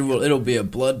it'll be a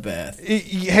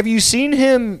bloodbath. Have you seen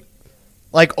him,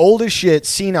 like old as shit,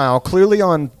 senile, clearly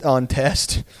on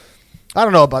test? I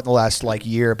don't know about the last like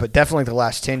year, but definitely the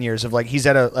last 10 years of like he's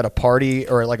at a party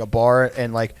or like a bar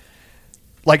and like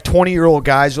 20-year-old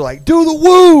guys are like, do the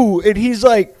woo, and he's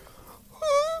like,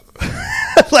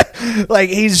 like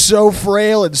he's so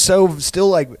frail and so still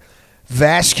like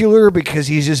vascular because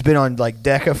he's just been on like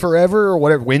Deca forever or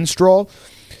whatever, Winstrol.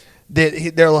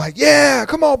 They're like, yeah,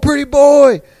 come on, pretty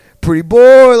boy,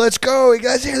 let's go. You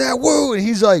guys hear that woo? And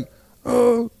he's like,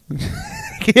 oh,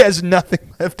 he has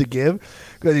nothing left to give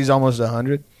because he's almost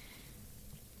 100.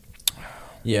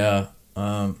 Yeah.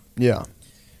 Yeah.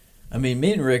 I mean,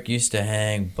 me and Rick used to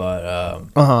hang, but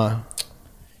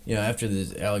after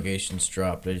the allegations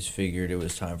dropped, I just figured it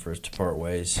was time for us to part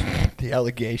ways. The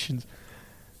allegations.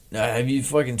 Have you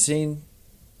fucking seen?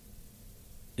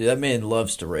 Dude, that man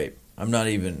loves to rape. I'm not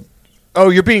even. Oh,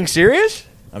 you're being serious?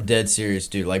 I'm dead serious,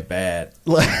 dude. Like bad.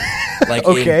 Like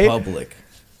okay. In public.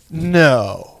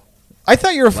 No, I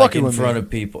thought you were fucking in front of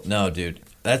people. No, dude.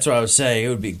 That's what I was saying. It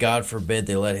would be God forbid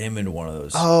they let him into one of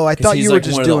those. Oh, I thought you were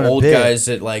just doing one of the old a bit. guys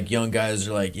that like young guys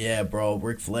are like, yeah, bro,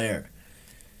 Ric Flair,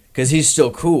 because he's still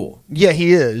cool. Yeah,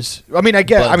 he is. I mean, I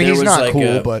get. I mean, he's not like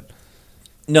cool, but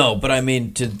no, but I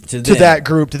mean to that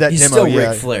group, to that he's demo, still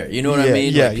Ric Flair. You know what I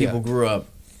mean? Yeah, like people grew up.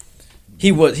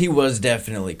 He was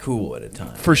definitely cool at a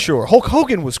time. For sure. Hulk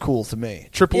Hogan was cool to me.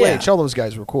 Triple H, all those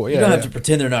guys were cool. Yeah, you don't have to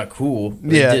pretend they're not cool.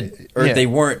 They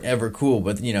weren't ever cool,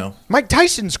 but Mike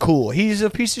Tyson's cool. He's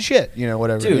a piece of shit.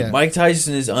 Whatever. Dude, Mike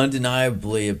Tyson is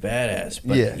undeniably a badass.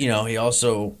 But, he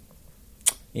also,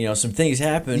 some things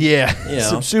happen. Yeah.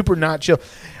 Some super not chill.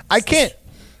 I can't.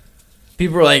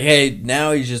 People are like, hey,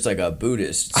 now he's just like a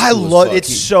Buddhist. I love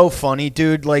it's so funny,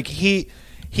 dude. Like,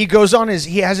 he goes on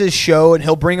he has his show and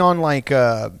he'll bring on like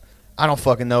I don't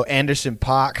fucking know, Anderson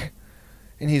 .Paak,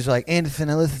 and he's like, Anderson,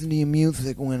 I listen to your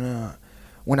music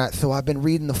so I've been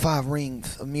reading the 5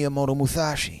 Rings of Miyamoto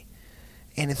Musashi,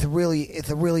 and it's a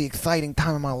really exciting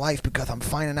time in my life because I'm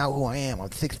finding out who I am.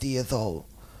 I'm 60 years old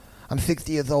and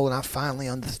I finally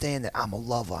understand that I'm a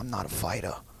lover, I'm not a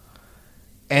fighter.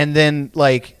 And then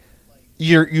like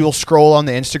you'll scroll on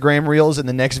the Instagram reels, and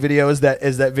the next video is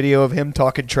that video of him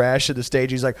talking trash to the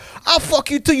stage. He's like, "I'll fuck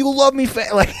you till you love me,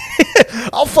 like,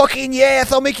 I'll fuck you in your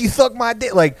ass. I'll make you suck my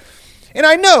dick." Like, and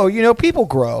I know, people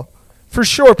grow. For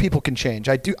sure, people can change.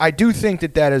 I do think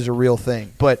that is a real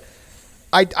thing, but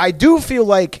I do feel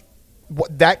like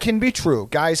that can be true.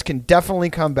 Guys can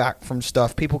definitely come back from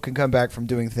stuff. People can come back from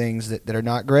doing things that are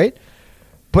not great.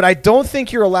 But I don't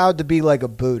think you're allowed to be like a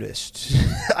Buddhist.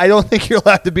 I don't think you're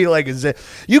allowed to be like a Zen.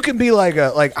 You can be like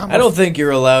I don't think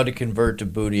you're allowed to convert to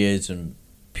Buddhism,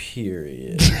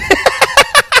 period.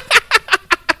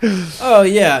 Oh,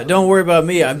 yeah, don't worry about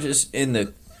me. I'm just in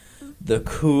the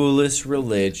coolest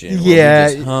religion. Yeah. Where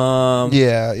we just hum.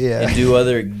 Yeah. And do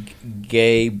other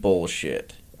gay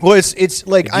bullshit. Well, it's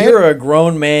like... If you're a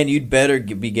grown man, you'd better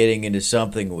be getting into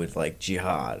something with, like,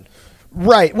 jihad.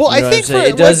 Right. Well, I think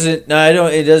it doesn't. No, I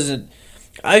don't. It doesn't.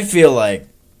 I feel like,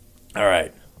 all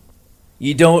right,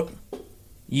 you don't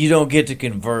get to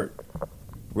convert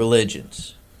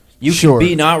religions. You Sure. can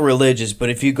be not religious,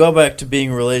 but if you go back to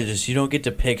being religious, you don't get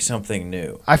to pick something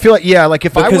new. I feel like like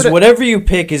if Because I whatever you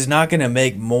pick is not going to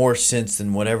make more sense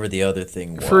than whatever the other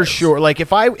thing was. for sure, like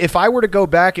if I were to go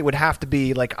back, it would have to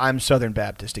be like I'm Southern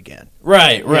Baptist again,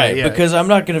 Right. Yeah. Because I'm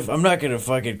not gonna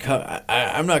fucking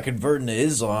I'm not converting to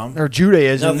Islam. or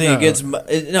Judaism. Nothing against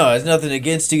it's nothing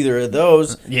against either of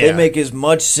those. Yeah. They make as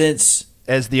much sense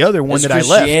as the other one as that I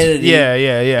left. Christianity.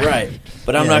 Yeah. Right.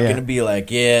 But I'm Yeah, not yeah. gonna be like,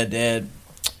 yeah, Dad,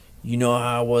 you know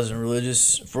how I wasn't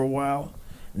religious for a while?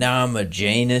 Now I'm a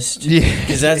Jainist. Yeah.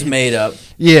 Because that's made up.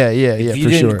 Yeah, If you for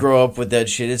didn't sure. grow up with that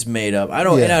shit, it's made up. I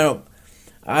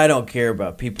don't care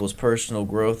about people's personal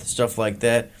growth and stuff like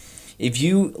that. If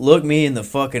you look me in the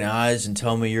fucking eyes and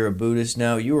tell me you're a Buddhist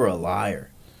now, you are a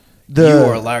liar. You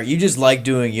are a liar. You just like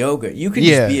doing yoga. You can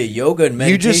Yeah. just be a yoga and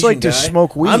meditation You just like to guy.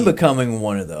 smoke weed. I'm becoming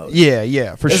one of those.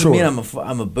 Yeah, for Doesn't sure. mean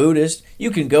I'm a Buddhist. You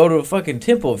can go to a fucking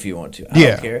temple if you want to. I Yeah.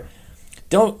 don't care.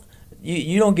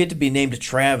 You don't get to be named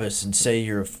Travis and say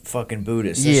you're a fucking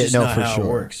Buddhist. That's just not for how sure. it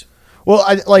works. Well,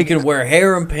 I You like can wear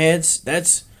harem pants.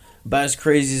 That's about as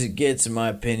crazy as it gets, in my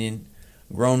opinion.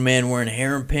 Grown man wearing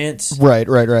harem pants. right,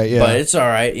 yeah. But it's all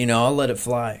right. I'll let it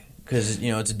fly because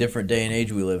it's a different day and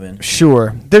age we live in.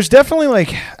 Sure. There's definitely like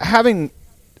having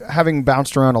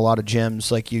bounced around a lot of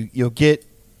gyms, like you'll get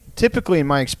typically in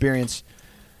my experience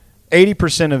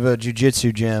 80% of a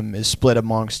jiu-jitsu gym is split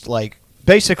amongst like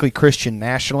basically Christian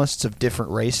nationalists of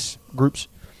different race groups.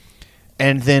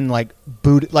 And then like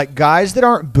guys that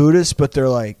aren't Buddhists but they're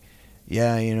like,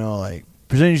 yeah, like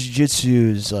Brazilian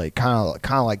jiu-jitsu is like kind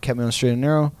of like kept me on the straight and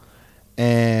narrow.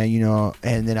 And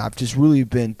and then I've just really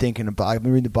been thinking about. I've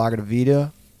been reading the Bhagavad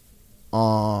Gita,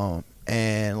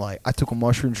 and like I took a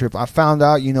mushroom trip. I found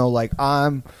out, like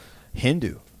I'm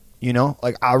Hindu.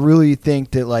 Like I really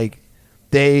think that like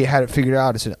they had it figured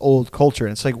out. It's an old culture,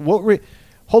 and it's like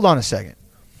hold on a second.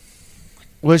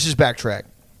 Let's just backtrack.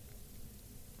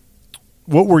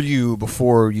 What were you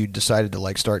before you decided to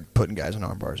like start putting guys in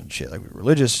arm bars and shit? Like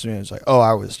religious? And it's like, oh,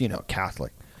 I was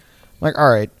Catholic. I'm like, all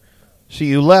right. So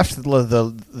you left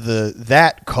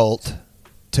that cult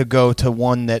to go to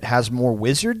one that has more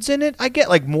wizards in it. I get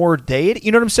like more deity.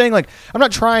 You know what I'm saying? Like I'm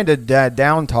not trying to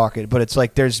down talk it, but it's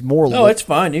like there's more. No, it's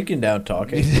fine. You can down talk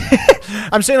it.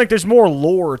 I'm saying like there's more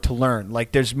lore to learn.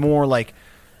 Like there's more like.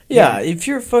 Yeah, if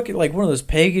you're fucking like one of those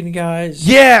pagan guys.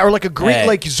 Yeah, or like a Greek,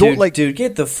 hey, dude,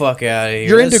 get the fuck out of here.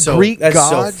 You're into Greek gods?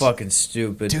 That's so fucking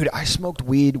stupid. Dude, I smoked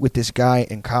weed with this guy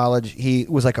in college. He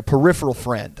was like a peripheral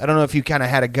friend. I don't know if you kind of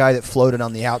had a guy that floated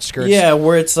on the outskirts. Yeah,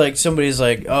 where it's like somebody's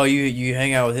like, oh, you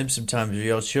hang out with him sometimes, or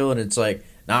y'all chill, and it's like,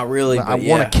 not really, but I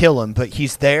want to kill him, but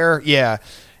he's there. Yeah.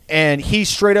 And he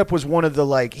straight up was one of the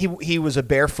like, he was a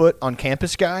barefoot on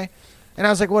campus guy. And I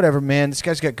was like, whatever, man. This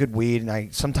guy's got good weed,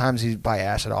 and sometimes he buy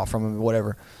acid off from him,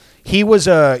 whatever. He was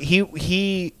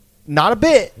he not a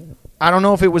bit. I don't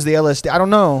know if it was the LSD. I don't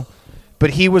know,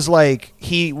 but he was like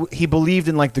he believed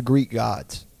in like the Greek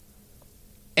gods,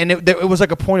 and it was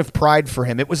like a point of pride for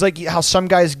him. It was like how some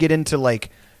guys get into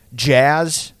like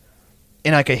jazz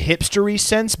in like a hipstery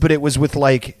sense, but it was with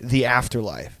like the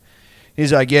afterlife.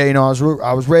 He's like, yeah,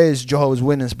 I was raised Jehovah's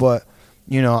Witness, but.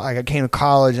 I came to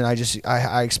college and I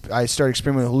started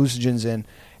experimenting with hallucinogens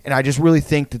and I just really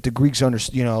think that the Greeks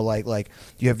understood, like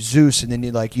you have Zeus and then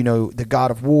you like, the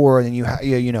god of war and then you have,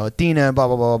 Athena and blah,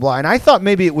 blah, blah, blah, blah. And I thought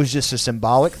maybe it was just a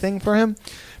symbolic thing for him,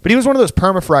 but he was one of those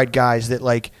permafried guys that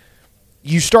like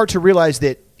you start to realize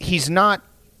that he's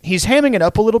hamming it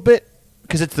up a little bit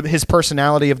because it's his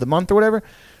personality of the month or whatever,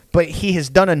 but he has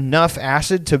done enough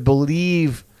acid to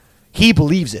believe he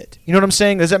believes it. You know what I'm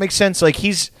saying? Does that make sense? Like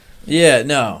yeah,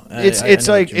 no. It's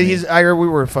like we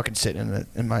were fucking sitting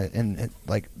in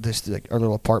like this like our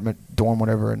little apartment dorm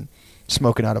whatever and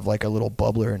smoking out of like a little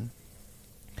bubbler and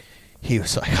he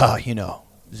was like,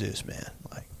 Zeus, man,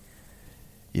 like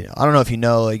I don't know if you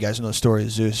guys know the story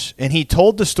of Zeus, and he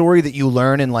told the story that you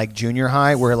learn in like junior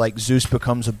high where like Zeus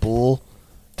becomes a bull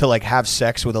to like have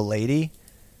sex with a lady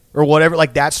or whatever,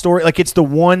 like that story, like it's the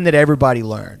one that everybody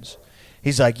learns.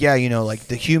 He's like, yeah, like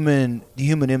the human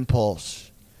impulse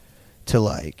to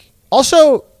like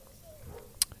also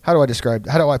how do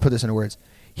I put this into words?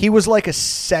 He was like a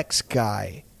sex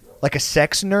guy, like a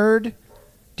sex nerd.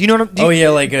 Do you know what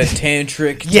I'm like a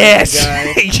tantric yes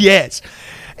guy. yes.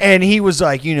 And he was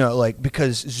like, like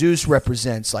because Zeus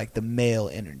represents like the male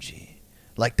energy,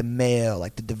 like the male,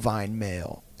 like the divine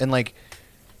male. And like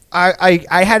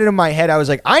I had it in my head. I was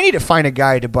like, I need to find a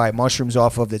guy to buy mushrooms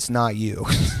off of that's not you.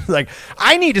 Like,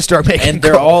 I need to start making. And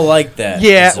they're all like that.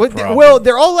 Yeah, well,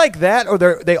 they're all like that, or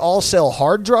they all sell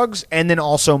hard drugs and then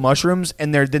also mushrooms,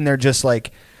 and they're just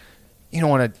like, you don't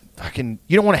want to fucking,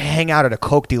 you don't want to hang out at a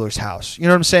coke dealer's house. You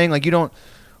know what I'm saying? Like, you don't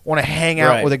want to hang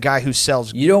out with a guy who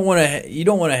sells. You don't want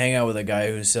to hang out with a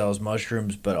guy who sells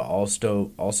mushrooms, but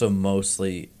also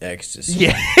mostly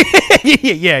ecstasy.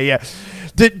 Yeah, yeah.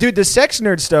 Dude, the sex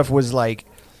nerd stuff was like,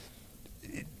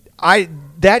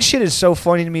 that shit is so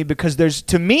funny to me because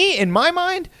to me, in my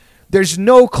mind, there's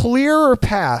no clearer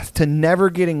path to never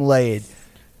getting laid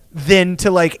than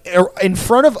to, like, in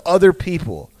front of other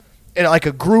people, in like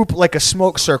a group, like a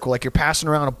smoke circle, like you're passing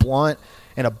around a blunt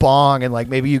and a bong, and like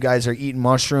maybe you guys are eating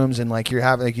mushrooms and like you're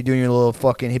doing your little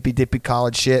fucking hippy dippy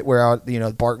college shit where out,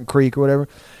 Barton Creek or whatever,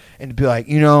 and to be like,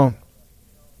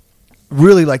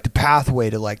 really like the pathway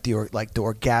to like the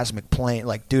orgasmic plane,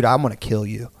 like, dude, I'm gonna kill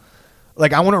you,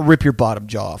 like I want to rip your bottom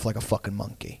jaw off like a fucking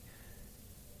monkey.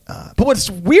 But what's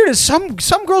weird is some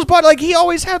girls' body, like he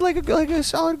always had like a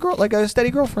solid girl, like a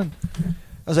steady girlfriend.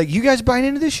 I was like, you guys buying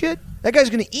into this shit? That guy's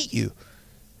gonna eat you.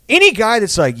 Any guy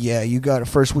that's like, yeah, you got to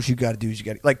first, what you got to do is you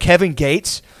got to, like Kevin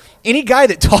Gates, any guy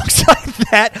that talks like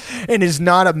that and is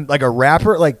not a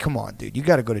rapper, like, come on, dude, you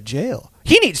got to go to jail.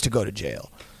 He needs to go to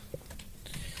jail.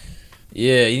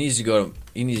 Yeah, he needs to go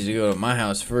to my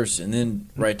house first and then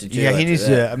right to jail. Yeah, he needs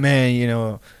to,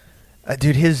 man,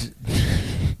 dude, his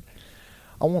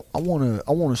I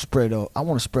want to spread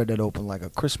that open like a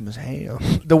Christmas ham.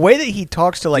 The way that he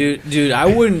talks to, like, dude, I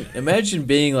wouldn't imagine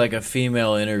being like a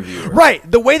female interviewer. Right,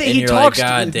 the way that he talks. Like,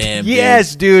 God damn,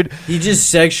 yes, dude. He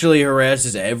just sexually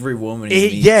harasses every woman he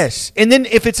meets. Yes, and then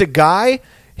if it's a guy,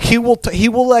 he'll be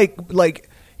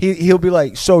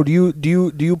like, so do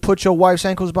you put your wife's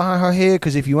ankles behind her head?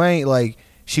 Because if you ain't, like,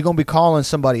 she gonna be calling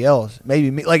somebody else. Maybe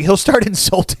me. Like, he'll start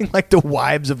insulting like the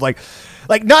wives of like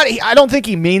not. I don't think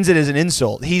he means it as an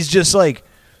insult. He's just like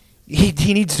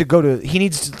he needs to go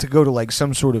to like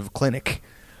some sort of clinic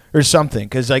or something.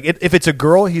 Because like if it's a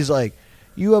girl, he's like,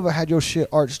 you ever had your shit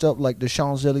arched up like the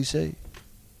Champs-Élysées?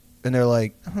 And they're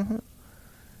like,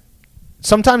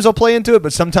 sometimes they'll play into it,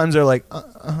 but sometimes they're like,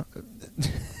 I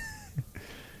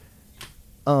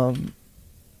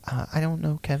don't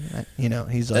know, Kevin.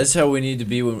 He's like, that's how we need to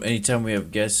be anytime we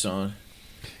have guests on.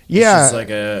 Yeah, it's just like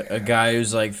a guy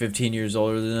who's like 15 years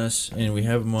older than us, and we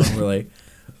have him on. We're like,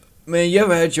 man, you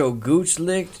ever had your gooch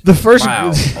licked? The first,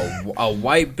 wow, a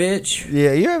white bitch.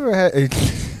 Yeah, you ever had?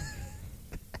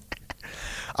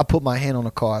 I put my hand on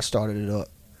the car. I started it up.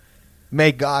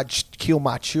 May God kill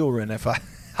my children if I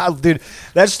dude.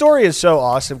 That story is so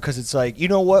awesome because it's like, you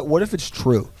know what? What if it's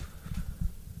true?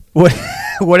 What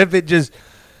if it just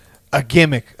a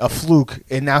gimmick, a fluke,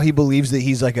 and now he believes that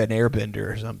he's like an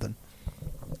airbender or something?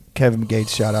 Kevin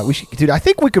Gates, shout out. Dude, I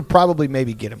think we could probably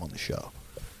maybe get him on the show.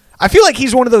 I feel like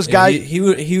he's one of those guys. He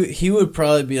would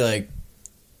probably be like,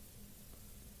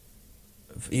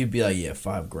 he'd be like, yeah,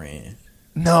 $5,000.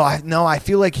 No, I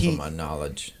feel like from my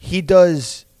knowledge, he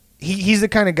does. He's the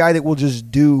kind of guy that will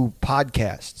just do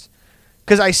podcasts.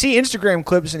 Because I see Instagram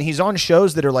clips and he's on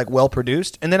shows that are like well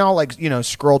produced, and then I'll like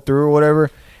scroll through or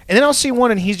whatever, and then I'll see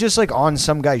one and he's just like on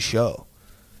some guy's show.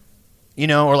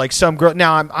 Or like some girl.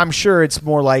 Now, I'm sure it's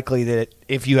more likely that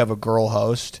if you have a girl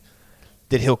host,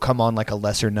 that he'll come on like a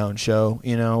lesser known show.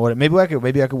 Maybe I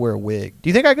could wear a wig.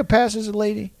 Do you think I could pass as a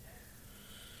lady?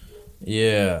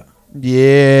 Yeah.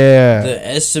 Yeah. The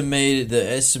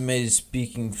estimated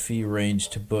speaking fee range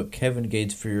to book Kevin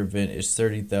Gates for your event is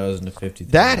 $30,000 to $50,000.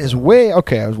 That is way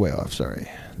okay. I was way off. Sorry.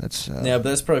 That's yeah, but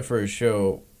that's probably for a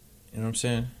show. You know what I'm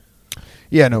saying?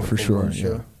 Yeah. No, for sure.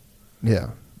 Yeah. Yeah.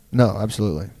 No,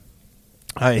 absolutely.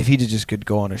 If he just could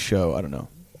go on a show, I don't know.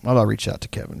 I'll reach out to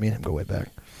Kevin. Me and him go way back.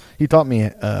 He taught me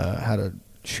how to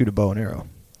shoot a bow and arrow.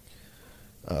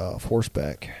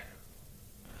 Horseback.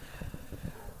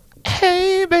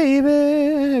 Hey,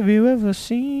 baby, have you ever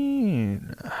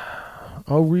seen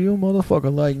a real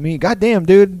motherfucker like me? Goddamn,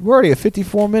 dude, we're already at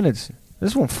 54 minutes.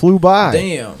 This one flew by.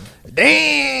 Damn.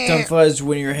 Time flies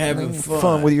when you're having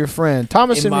fun with your friend.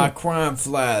 Thomas and my crime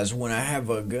flies when I have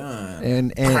a gun.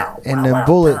 And the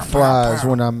bullet flies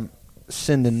when I'm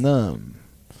sending them.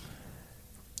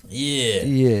 Yeah.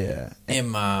 Yeah.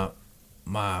 And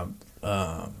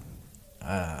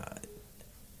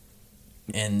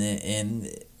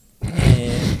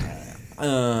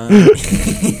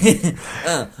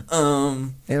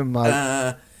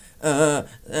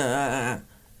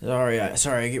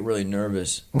sorry, I get really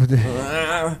nervous. Oh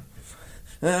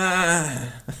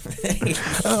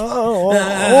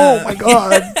my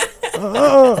God.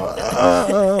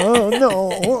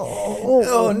 No.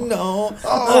 Oh no.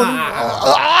 Oh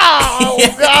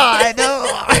God.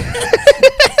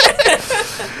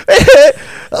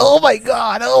 Oh my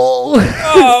God. Oh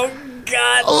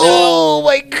God. Oh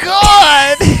my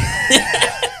God.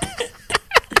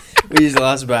 We just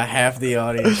lost about half the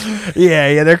audience.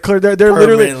 Yeah, they're clear. They're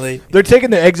literally they're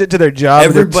taking the exit to their job.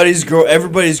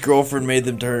 Everybody's girlfriend made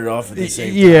them turn it off at the same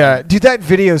time. Yeah, dude, that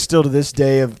video still to this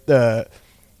day of that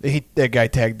guy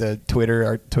tagged our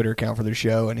Twitter account for their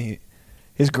show, and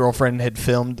his girlfriend had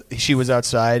filmed. She was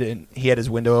outside, and he had his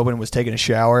window open and was taking a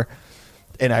shower,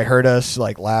 and I heard us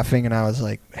like laughing, and I was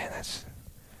like, man,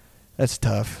 that's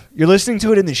tough. You're listening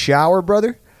to it in the shower,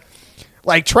 brother.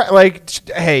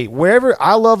 Hey, wherever.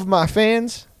 I love my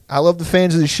fans. I love the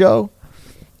fans of the show.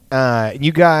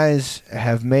 You guys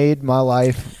have made my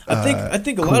life. I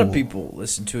think a cool. lot of people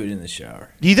listen to it in the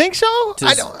shower. Do you think so?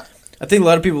 I don't. I think a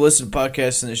lot of people listen to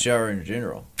podcasts in the shower in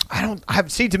general.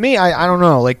 See, to me, I don't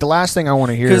know. Like the last thing I want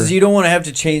to hear, because you don't want to have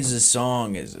to change the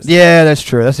song. Yeah, that's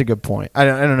true. That's a good point. I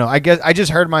don't know. I guess I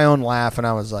just heard my own laugh, and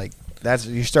I was like, "That's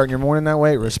you're starting your morning that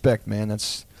way." Respect, man.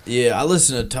 That's. Yeah, I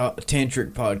listen to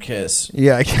tantric podcasts.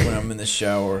 Yeah, when I'm in the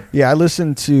shower. Yeah, I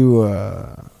listen to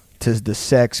the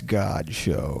Sex God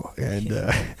show, and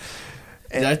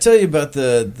did I tell you about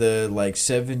the like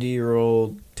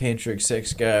 70-year-old tantric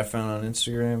sex guy I found on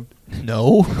Instagram?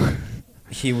 No.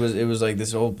 It was like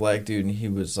this old black dude, and he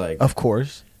was like, of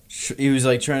course, he was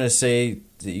like trying to say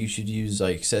that you should use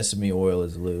like sesame oil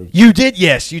as lube. You did,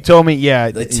 yes. You told me,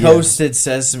 yeah. The toasted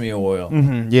sesame oil.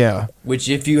 Mm-hmm, yeah. Which,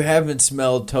 if you haven't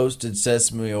smelled toasted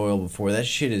sesame oil before, that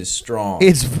shit is strong.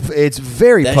 It's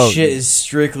very potent. That shit is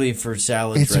strictly for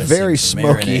salad dressing. It's very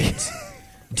smoky.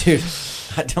 Dude,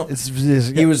 I don't...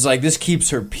 he was like, this keeps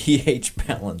her pH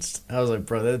balanced. I was like,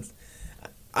 bro, that's...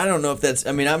 I don't know if that's...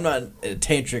 I mean, I'm not a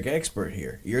tantric expert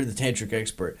here. You're the tantric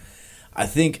expert. I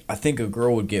think a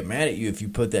girl would get mad at you if you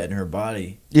put that in her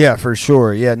body. Yeah, for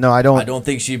sure. Yeah, no, I don't. I don't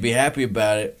think she'd be happy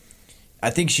about it. I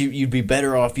think you'd be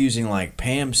better off using like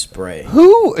Pam spray.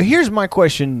 Here's my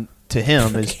question to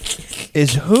him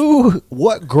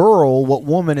what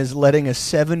woman is letting a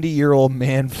 70-year-old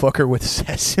man fuck her with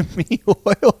sesame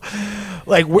oil?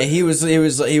 Like he was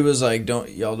like,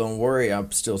 don't worry,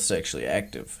 I'm still sexually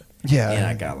active. Yeah, and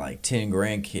I got like 10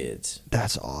 grandkids.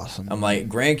 That's awesome. I'm like,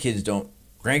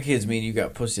 Grandkids mean you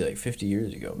got pussy like 50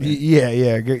 years ago, man.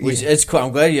 Yeah. Which it's cool.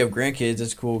 I'm glad you have grandkids.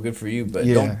 That's cool. Good for you. But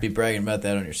don't be bragging about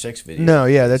that on your sex video. No,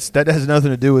 yeah, that has nothing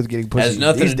to do with getting pussy. It has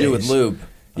nothing to do with lube.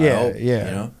 Yeah, I hope, yeah.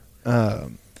 You know?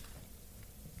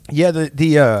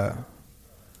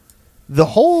 The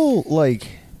whole like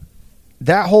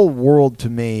that whole world to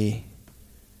me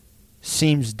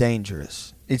seems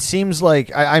dangerous. It seems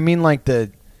like I mean like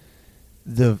the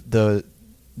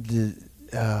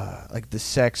like the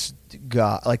sex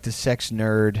god, like the sex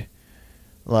nerd,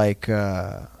 like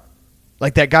that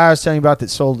guy I was telling you about that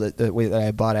sold it, the way that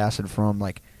I bought acid from.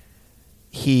 Like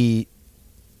he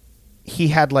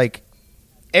had like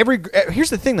here's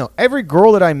the thing though, every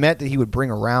girl that I met that he would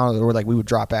bring around, or like we would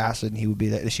drop acid and he would be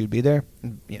there, she would be there,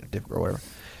 you know, different girl, whatever.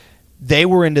 They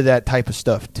were into that type of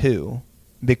stuff too,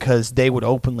 because they would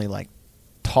openly like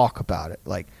talk about it,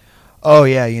 like, oh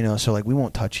yeah, you know, so like we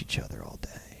won't touch each other all day.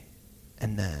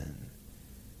 And then,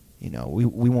 you know, we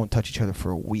won't touch each other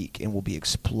for a week, and we'll be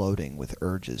exploding with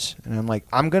urges. And I'm like,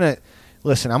 I'm gonna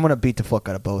beat the fuck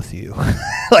out of both of you.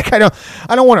 Like I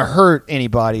don't want to hurt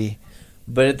anybody.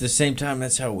 But at the same time,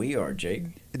 that's how we are, Jake.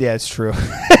 Yeah, it's true.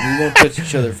 We won't touch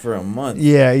each other for a month.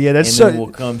 Yeah, that's and so. Then we'll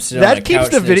come sit on the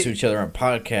couch next to each other on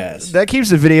podcasts. That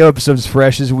keeps the video episodes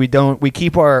fresh. As we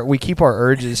keep our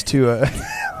urges to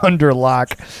under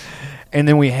lock. And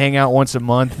then we hang out once a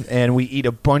month, and we eat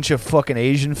a bunch of fucking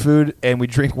Asian food, and we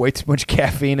drink way too much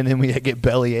caffeine, and then we get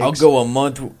belly aches. I'll go a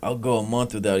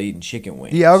month without eating chicken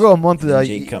wings. Yeah, I'll go a month without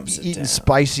eating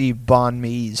spicy banh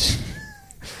mi's.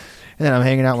 And then I'm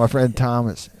hanging out with my friend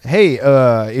Thomas. Hey,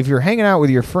 if you're hanging out with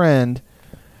your friend,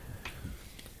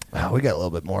 we got a little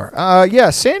bit more. Yeah,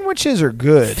 sandwiches are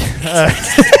good.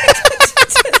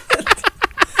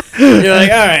 You're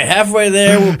like, all right, halfway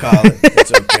there, we'll call it.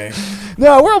 It's okay.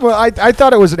 No, I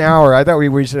thought it was an hour. I thought we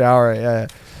reached an hour.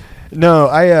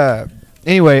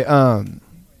 Anyway,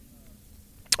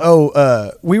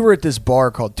 we were at this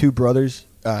bar called Two Brothers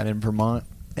in Vermont,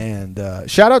 and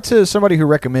shout out to somebody who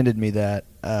recommended me that.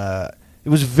 It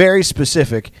was very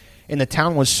specific, and the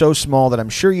town was so small that I'm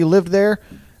sure you lived there,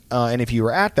 and if you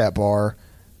were at that bar,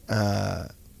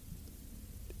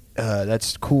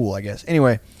 that's cool, I guess.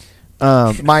 Anyway.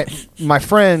 My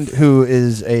friend who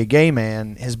is a gay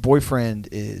man, his boyfriend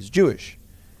is Jewish,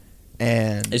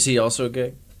 and is he also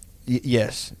gay?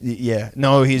 Yes, yeah.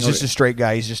 No, he's just a straight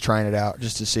guy. He's just trying it out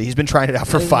just to see. He's been trying it out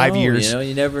for 5 years. You know,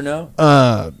 you never know.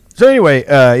 So anyway,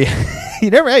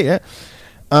 you never. Yeah.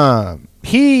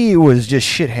 He was just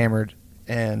shit hammered,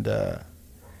 and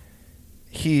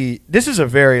this is a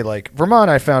very like Vermont.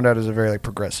 I found out is a very like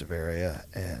progressive area,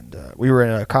 and we were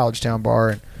in a college town bar,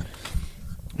 and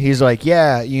he's like,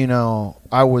 yeah, you know,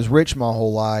 I was rich my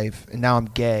whole life, and now I'm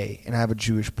gay, and I have a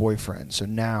Jewish boyfriend, so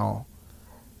now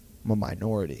I'm a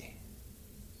minority.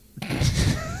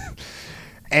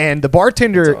 And the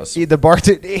bartender,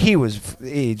 awesome.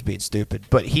 he's being stupid,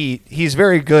 but he's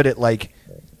very good at like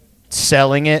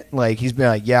selling it. Like he's been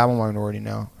like, yeah, I'm a minority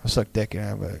now. I suck dick and I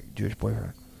have a Jewish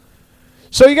boyfriend.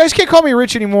 So you guys can't call me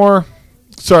rich anymore.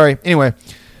 Sorry. Anyway,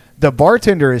 the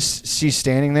bartender she's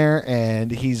standing there and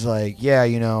he's like, yeah,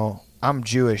 you know, I'm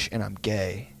Jewish and I'm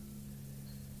gay,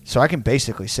 so I can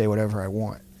basically say whatever I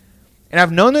want. And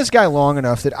I've known this guy long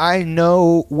enough that I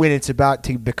know when it's about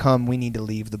to become we need to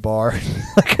leave the bar.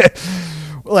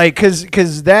 like,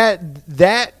 because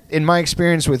that in my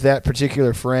experience with that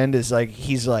particular friend is like,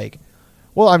 he's like,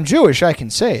 well, I'm Jewish, I can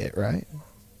say it, right?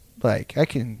 Like, I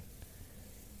can,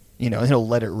 you know, he'll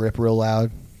let it rip real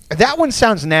loud. That one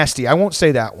sounds nasty. I won't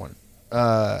say that one.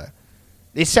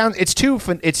 It's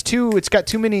got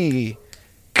too many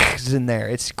in there.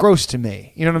 It's gross to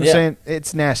me. You know what I'm saying?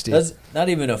 It's nasty. That's not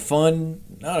a fun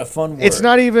word. It's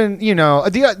not even, you know,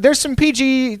 there's some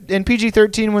PG and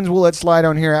PG-13 ones we'll let slide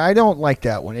on here. I don't like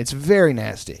that one. It's very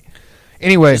nasty.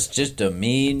 Anyway, it's just a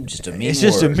mean it's word.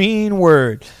 Just a mean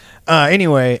word.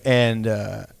 Anyway, and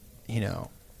you know,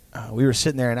 we were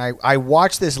sitting there, and I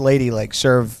watched this lady like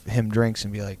serve him drinks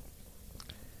and be like,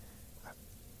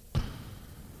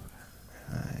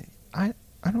 I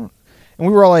don't. And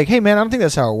we were all like, hey, man, I don't think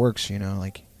that's how it works, you know.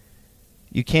 Like,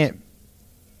 you can't...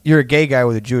 You're a gay guy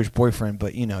with a Jewish boyfriend,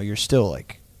 but, you know, you're still,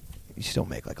 like... You still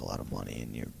make, like, a lot of money,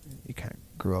 and you kind of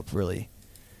grew up really,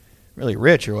 really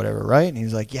rich or whatever, right? And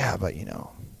he's like, yeah, but, you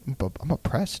know, I'm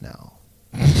oppressed now.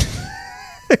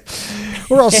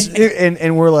 We're all...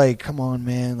 and we're like, come on,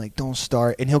 man, like, don't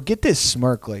start. And he'll get this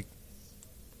smirk, like...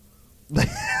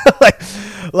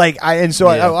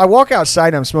 I walk outside,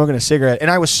 and I'm smoking a cigarette, and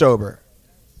I was sober.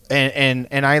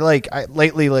 And I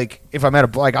lately, like, if I'm at a,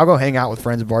 like, I'll go hang out with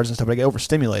friends at bars and stuff, but I get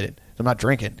overstimulated. I'm not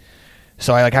drinking.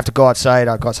 So I, like, have to go outside.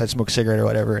 I'll go outside, smoke a cigarette or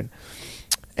whatever.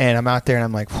 And I'm out there, and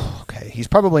I'm like, okay, he's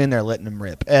probably in there letting him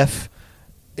rip. F,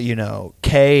 you know,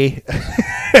 K.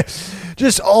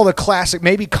 Just all the classic,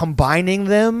 maybe combining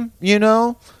them, you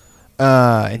know,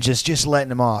 and just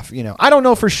letting him off, you know. I don't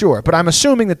know for sure, but I'm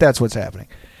assuming that that's what's happening.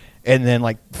 And then,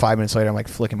 like, 5 minutes later, I'm, like,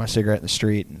 flicking my cigarette in the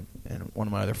street, and one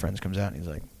of my other friends comes out, and he's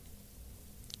like,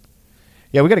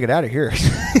 yeah, we got to get out of here.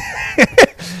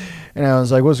 And I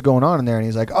was like, what's going on in there? And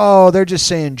he's like, oh, they're just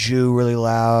saying Jew really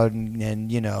loud, and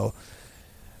you know,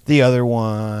 the other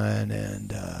one,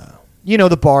 and, you know,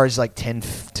 the bar is like 10,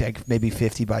 maybe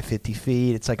 50 by 50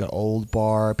 feet. It's like an old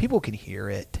bar. People can hear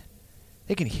it.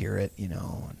 They can hear it, you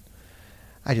know. And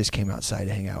I just came outside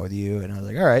to hang out with you, and I was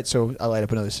like, all right. So I light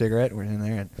up another cigarette, and we're in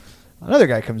there, and another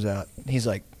guy comes out. And he's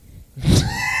like...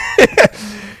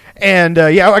 And,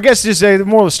 yeah, I guess just say the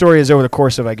moral of the story is over the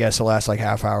course of, I guess, the last, like,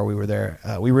 half hour we were there,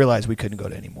 we realized we couldn't go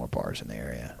to any more bars in the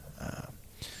area.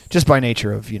 Just by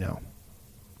nature of, you know,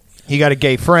 he got a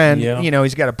gay friend, you know,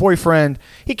 he's got a boyfriend.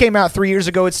 He came out 3 years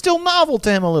ago. It's still novel to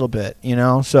him a little bit, you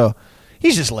know. So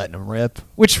he's just letting him rip,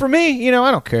 which for me, you know, I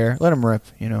don't care. Let him rip,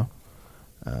 you know.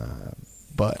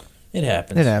 But it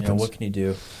happens. It happens. You know, what can you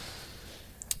do?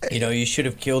 You know, you should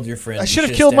have killed your friend. I should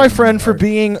have killed my friend for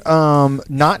being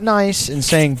not nice and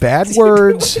saying bad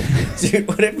words. Dude,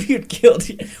 what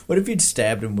if you'd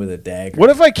stabbed him with a dagger? What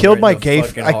if I killed my gay?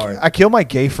 I killed my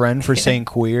gay friend for saying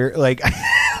queer. Like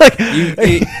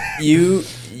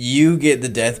you get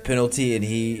the death penalty, and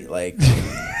he like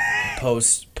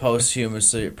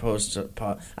posthumously.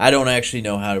 I don't actually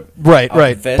know how to. Right.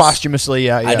 Posthumously,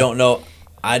 yeah. I don't know.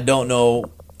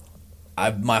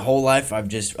 My whole life, I've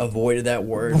just avoided that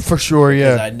word. For sure,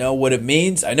 yeah. I know what it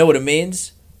means.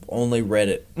 Only read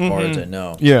it as far as I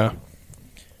know. Yeah.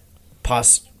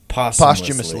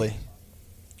 Posthumously.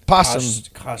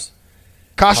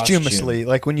 Posthumously.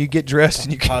 Like when you get dressed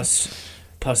and you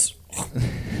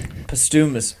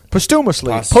posthumously.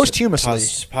 Posthumously.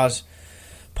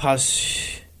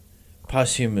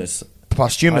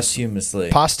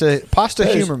 Pasta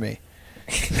humor me.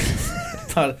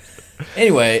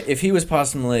 Anyway, if he was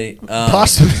possumly...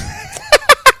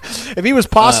 if he was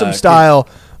possum style...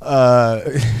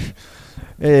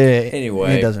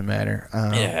 anyway. It doesn't matter.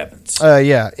 It happens.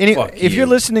 Yeah. If you're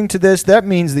listening to this, that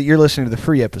means that you're listening to the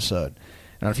free episode.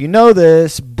 Now, if you know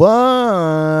this,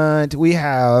 but we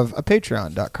have a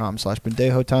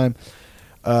patreon.com/Bendejo time.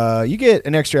 You get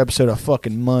an extra episode a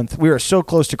fucking month. We are so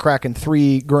close to cracking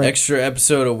 3 grand. Extra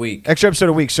episode a week.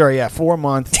 Sorry, yeah, 4 a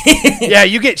month. Yeah,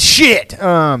 you get shit.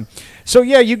 So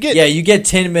yeah, you get you get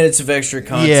 10 minutes of extra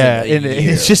content. yeah, a and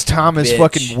year, it's just Thomas bitch.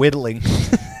 fucking whittling.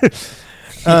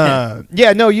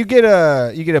 No, you get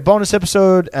a bonus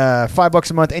episode,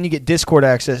 $5 a month, and you get Discord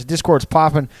access. Discord's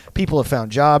popping. People have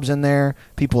found jobs in there.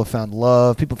 People have found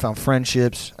love. People have found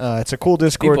friendships. It's a cool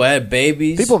Discord. People had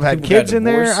babies. People have had kids in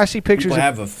there. I see pictures. People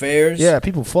have affairs. Yeah,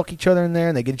 people fuck each other in there,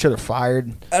 and they get each other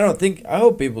fired. I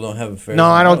hope people don't have affairs. No,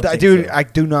 I don't, think dude. so. I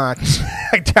do not.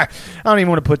 I don't even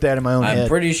want to put that in my own head. I'm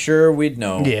pretty sure we'd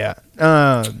know. Yeah.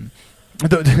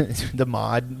 The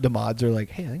mods are like,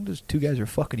 hey, I think those two guys are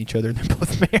fucking each other and they're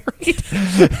both married.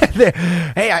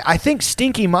 Hey, I think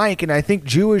Stinky Mike and I think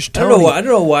Jewish Tony. I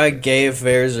don't know why gay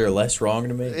affairs are less wrong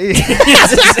to me.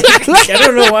 I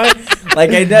don't know why. Like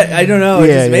I don't know.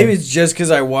 Yeah, maybe it's just because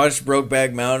I watched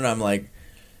Brokeback Mountain. I'm like,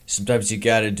 sometimes you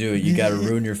got to do it. You got to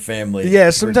ruin your family.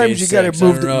 Yeah, sometimes you got to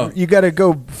move. You got to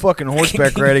go fucking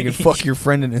horseback riding and fuck your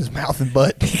friend in his mouth and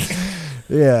butt.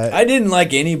 Yeah, I didn't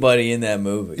like anybody in that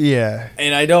movie. Yeah,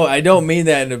 and I don't mean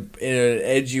that in an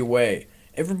edgy way.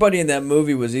 Everybody in that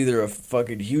movie was either a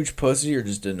fucking huge pussy or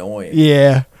just annoying.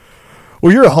 Yeah.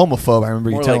 Well, you're a homophobe. I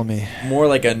remember you telling me. More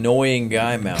like annoying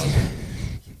guy mouth.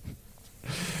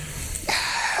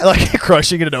 Like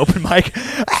crushing at an open mic.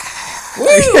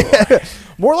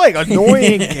 More like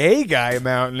annoying gay guy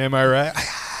mountain. Am I right?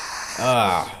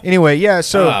 Anyway, yeah.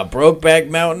 So Brokeback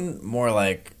Mountain. More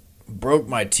like. Broke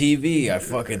my TV. I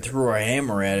fucking threw a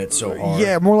hammer at it so hard.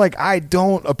 Yeah, more like I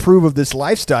don't approve of this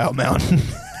lifestyle, mountain.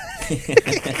 We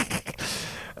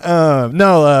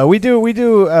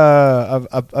do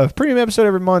a premium episode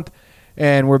every month,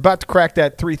 and we're about to crack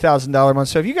that $3,000 month.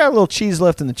 So if you got a little cheese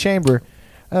left in the chamber,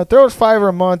 throw us $5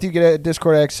 a month. You get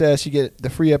Discord access. You get the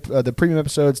free the premium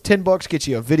episodes. $10 gets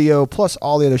you a video plus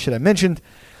all the other shit I mentioned.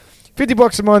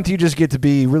 $50 a month, you just get to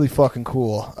be really fucking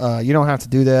cool. You don't have to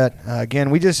do that. Again,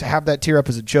 we just have that tier up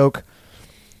as a joke.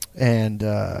 And,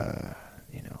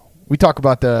 we talk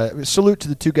about the salute to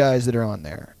the two guys that are on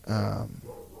there.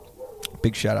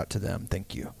 Big shout out to them.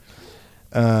 Thank you.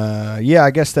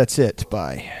 I guess that's it.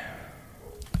 Bye.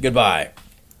 Goodbye.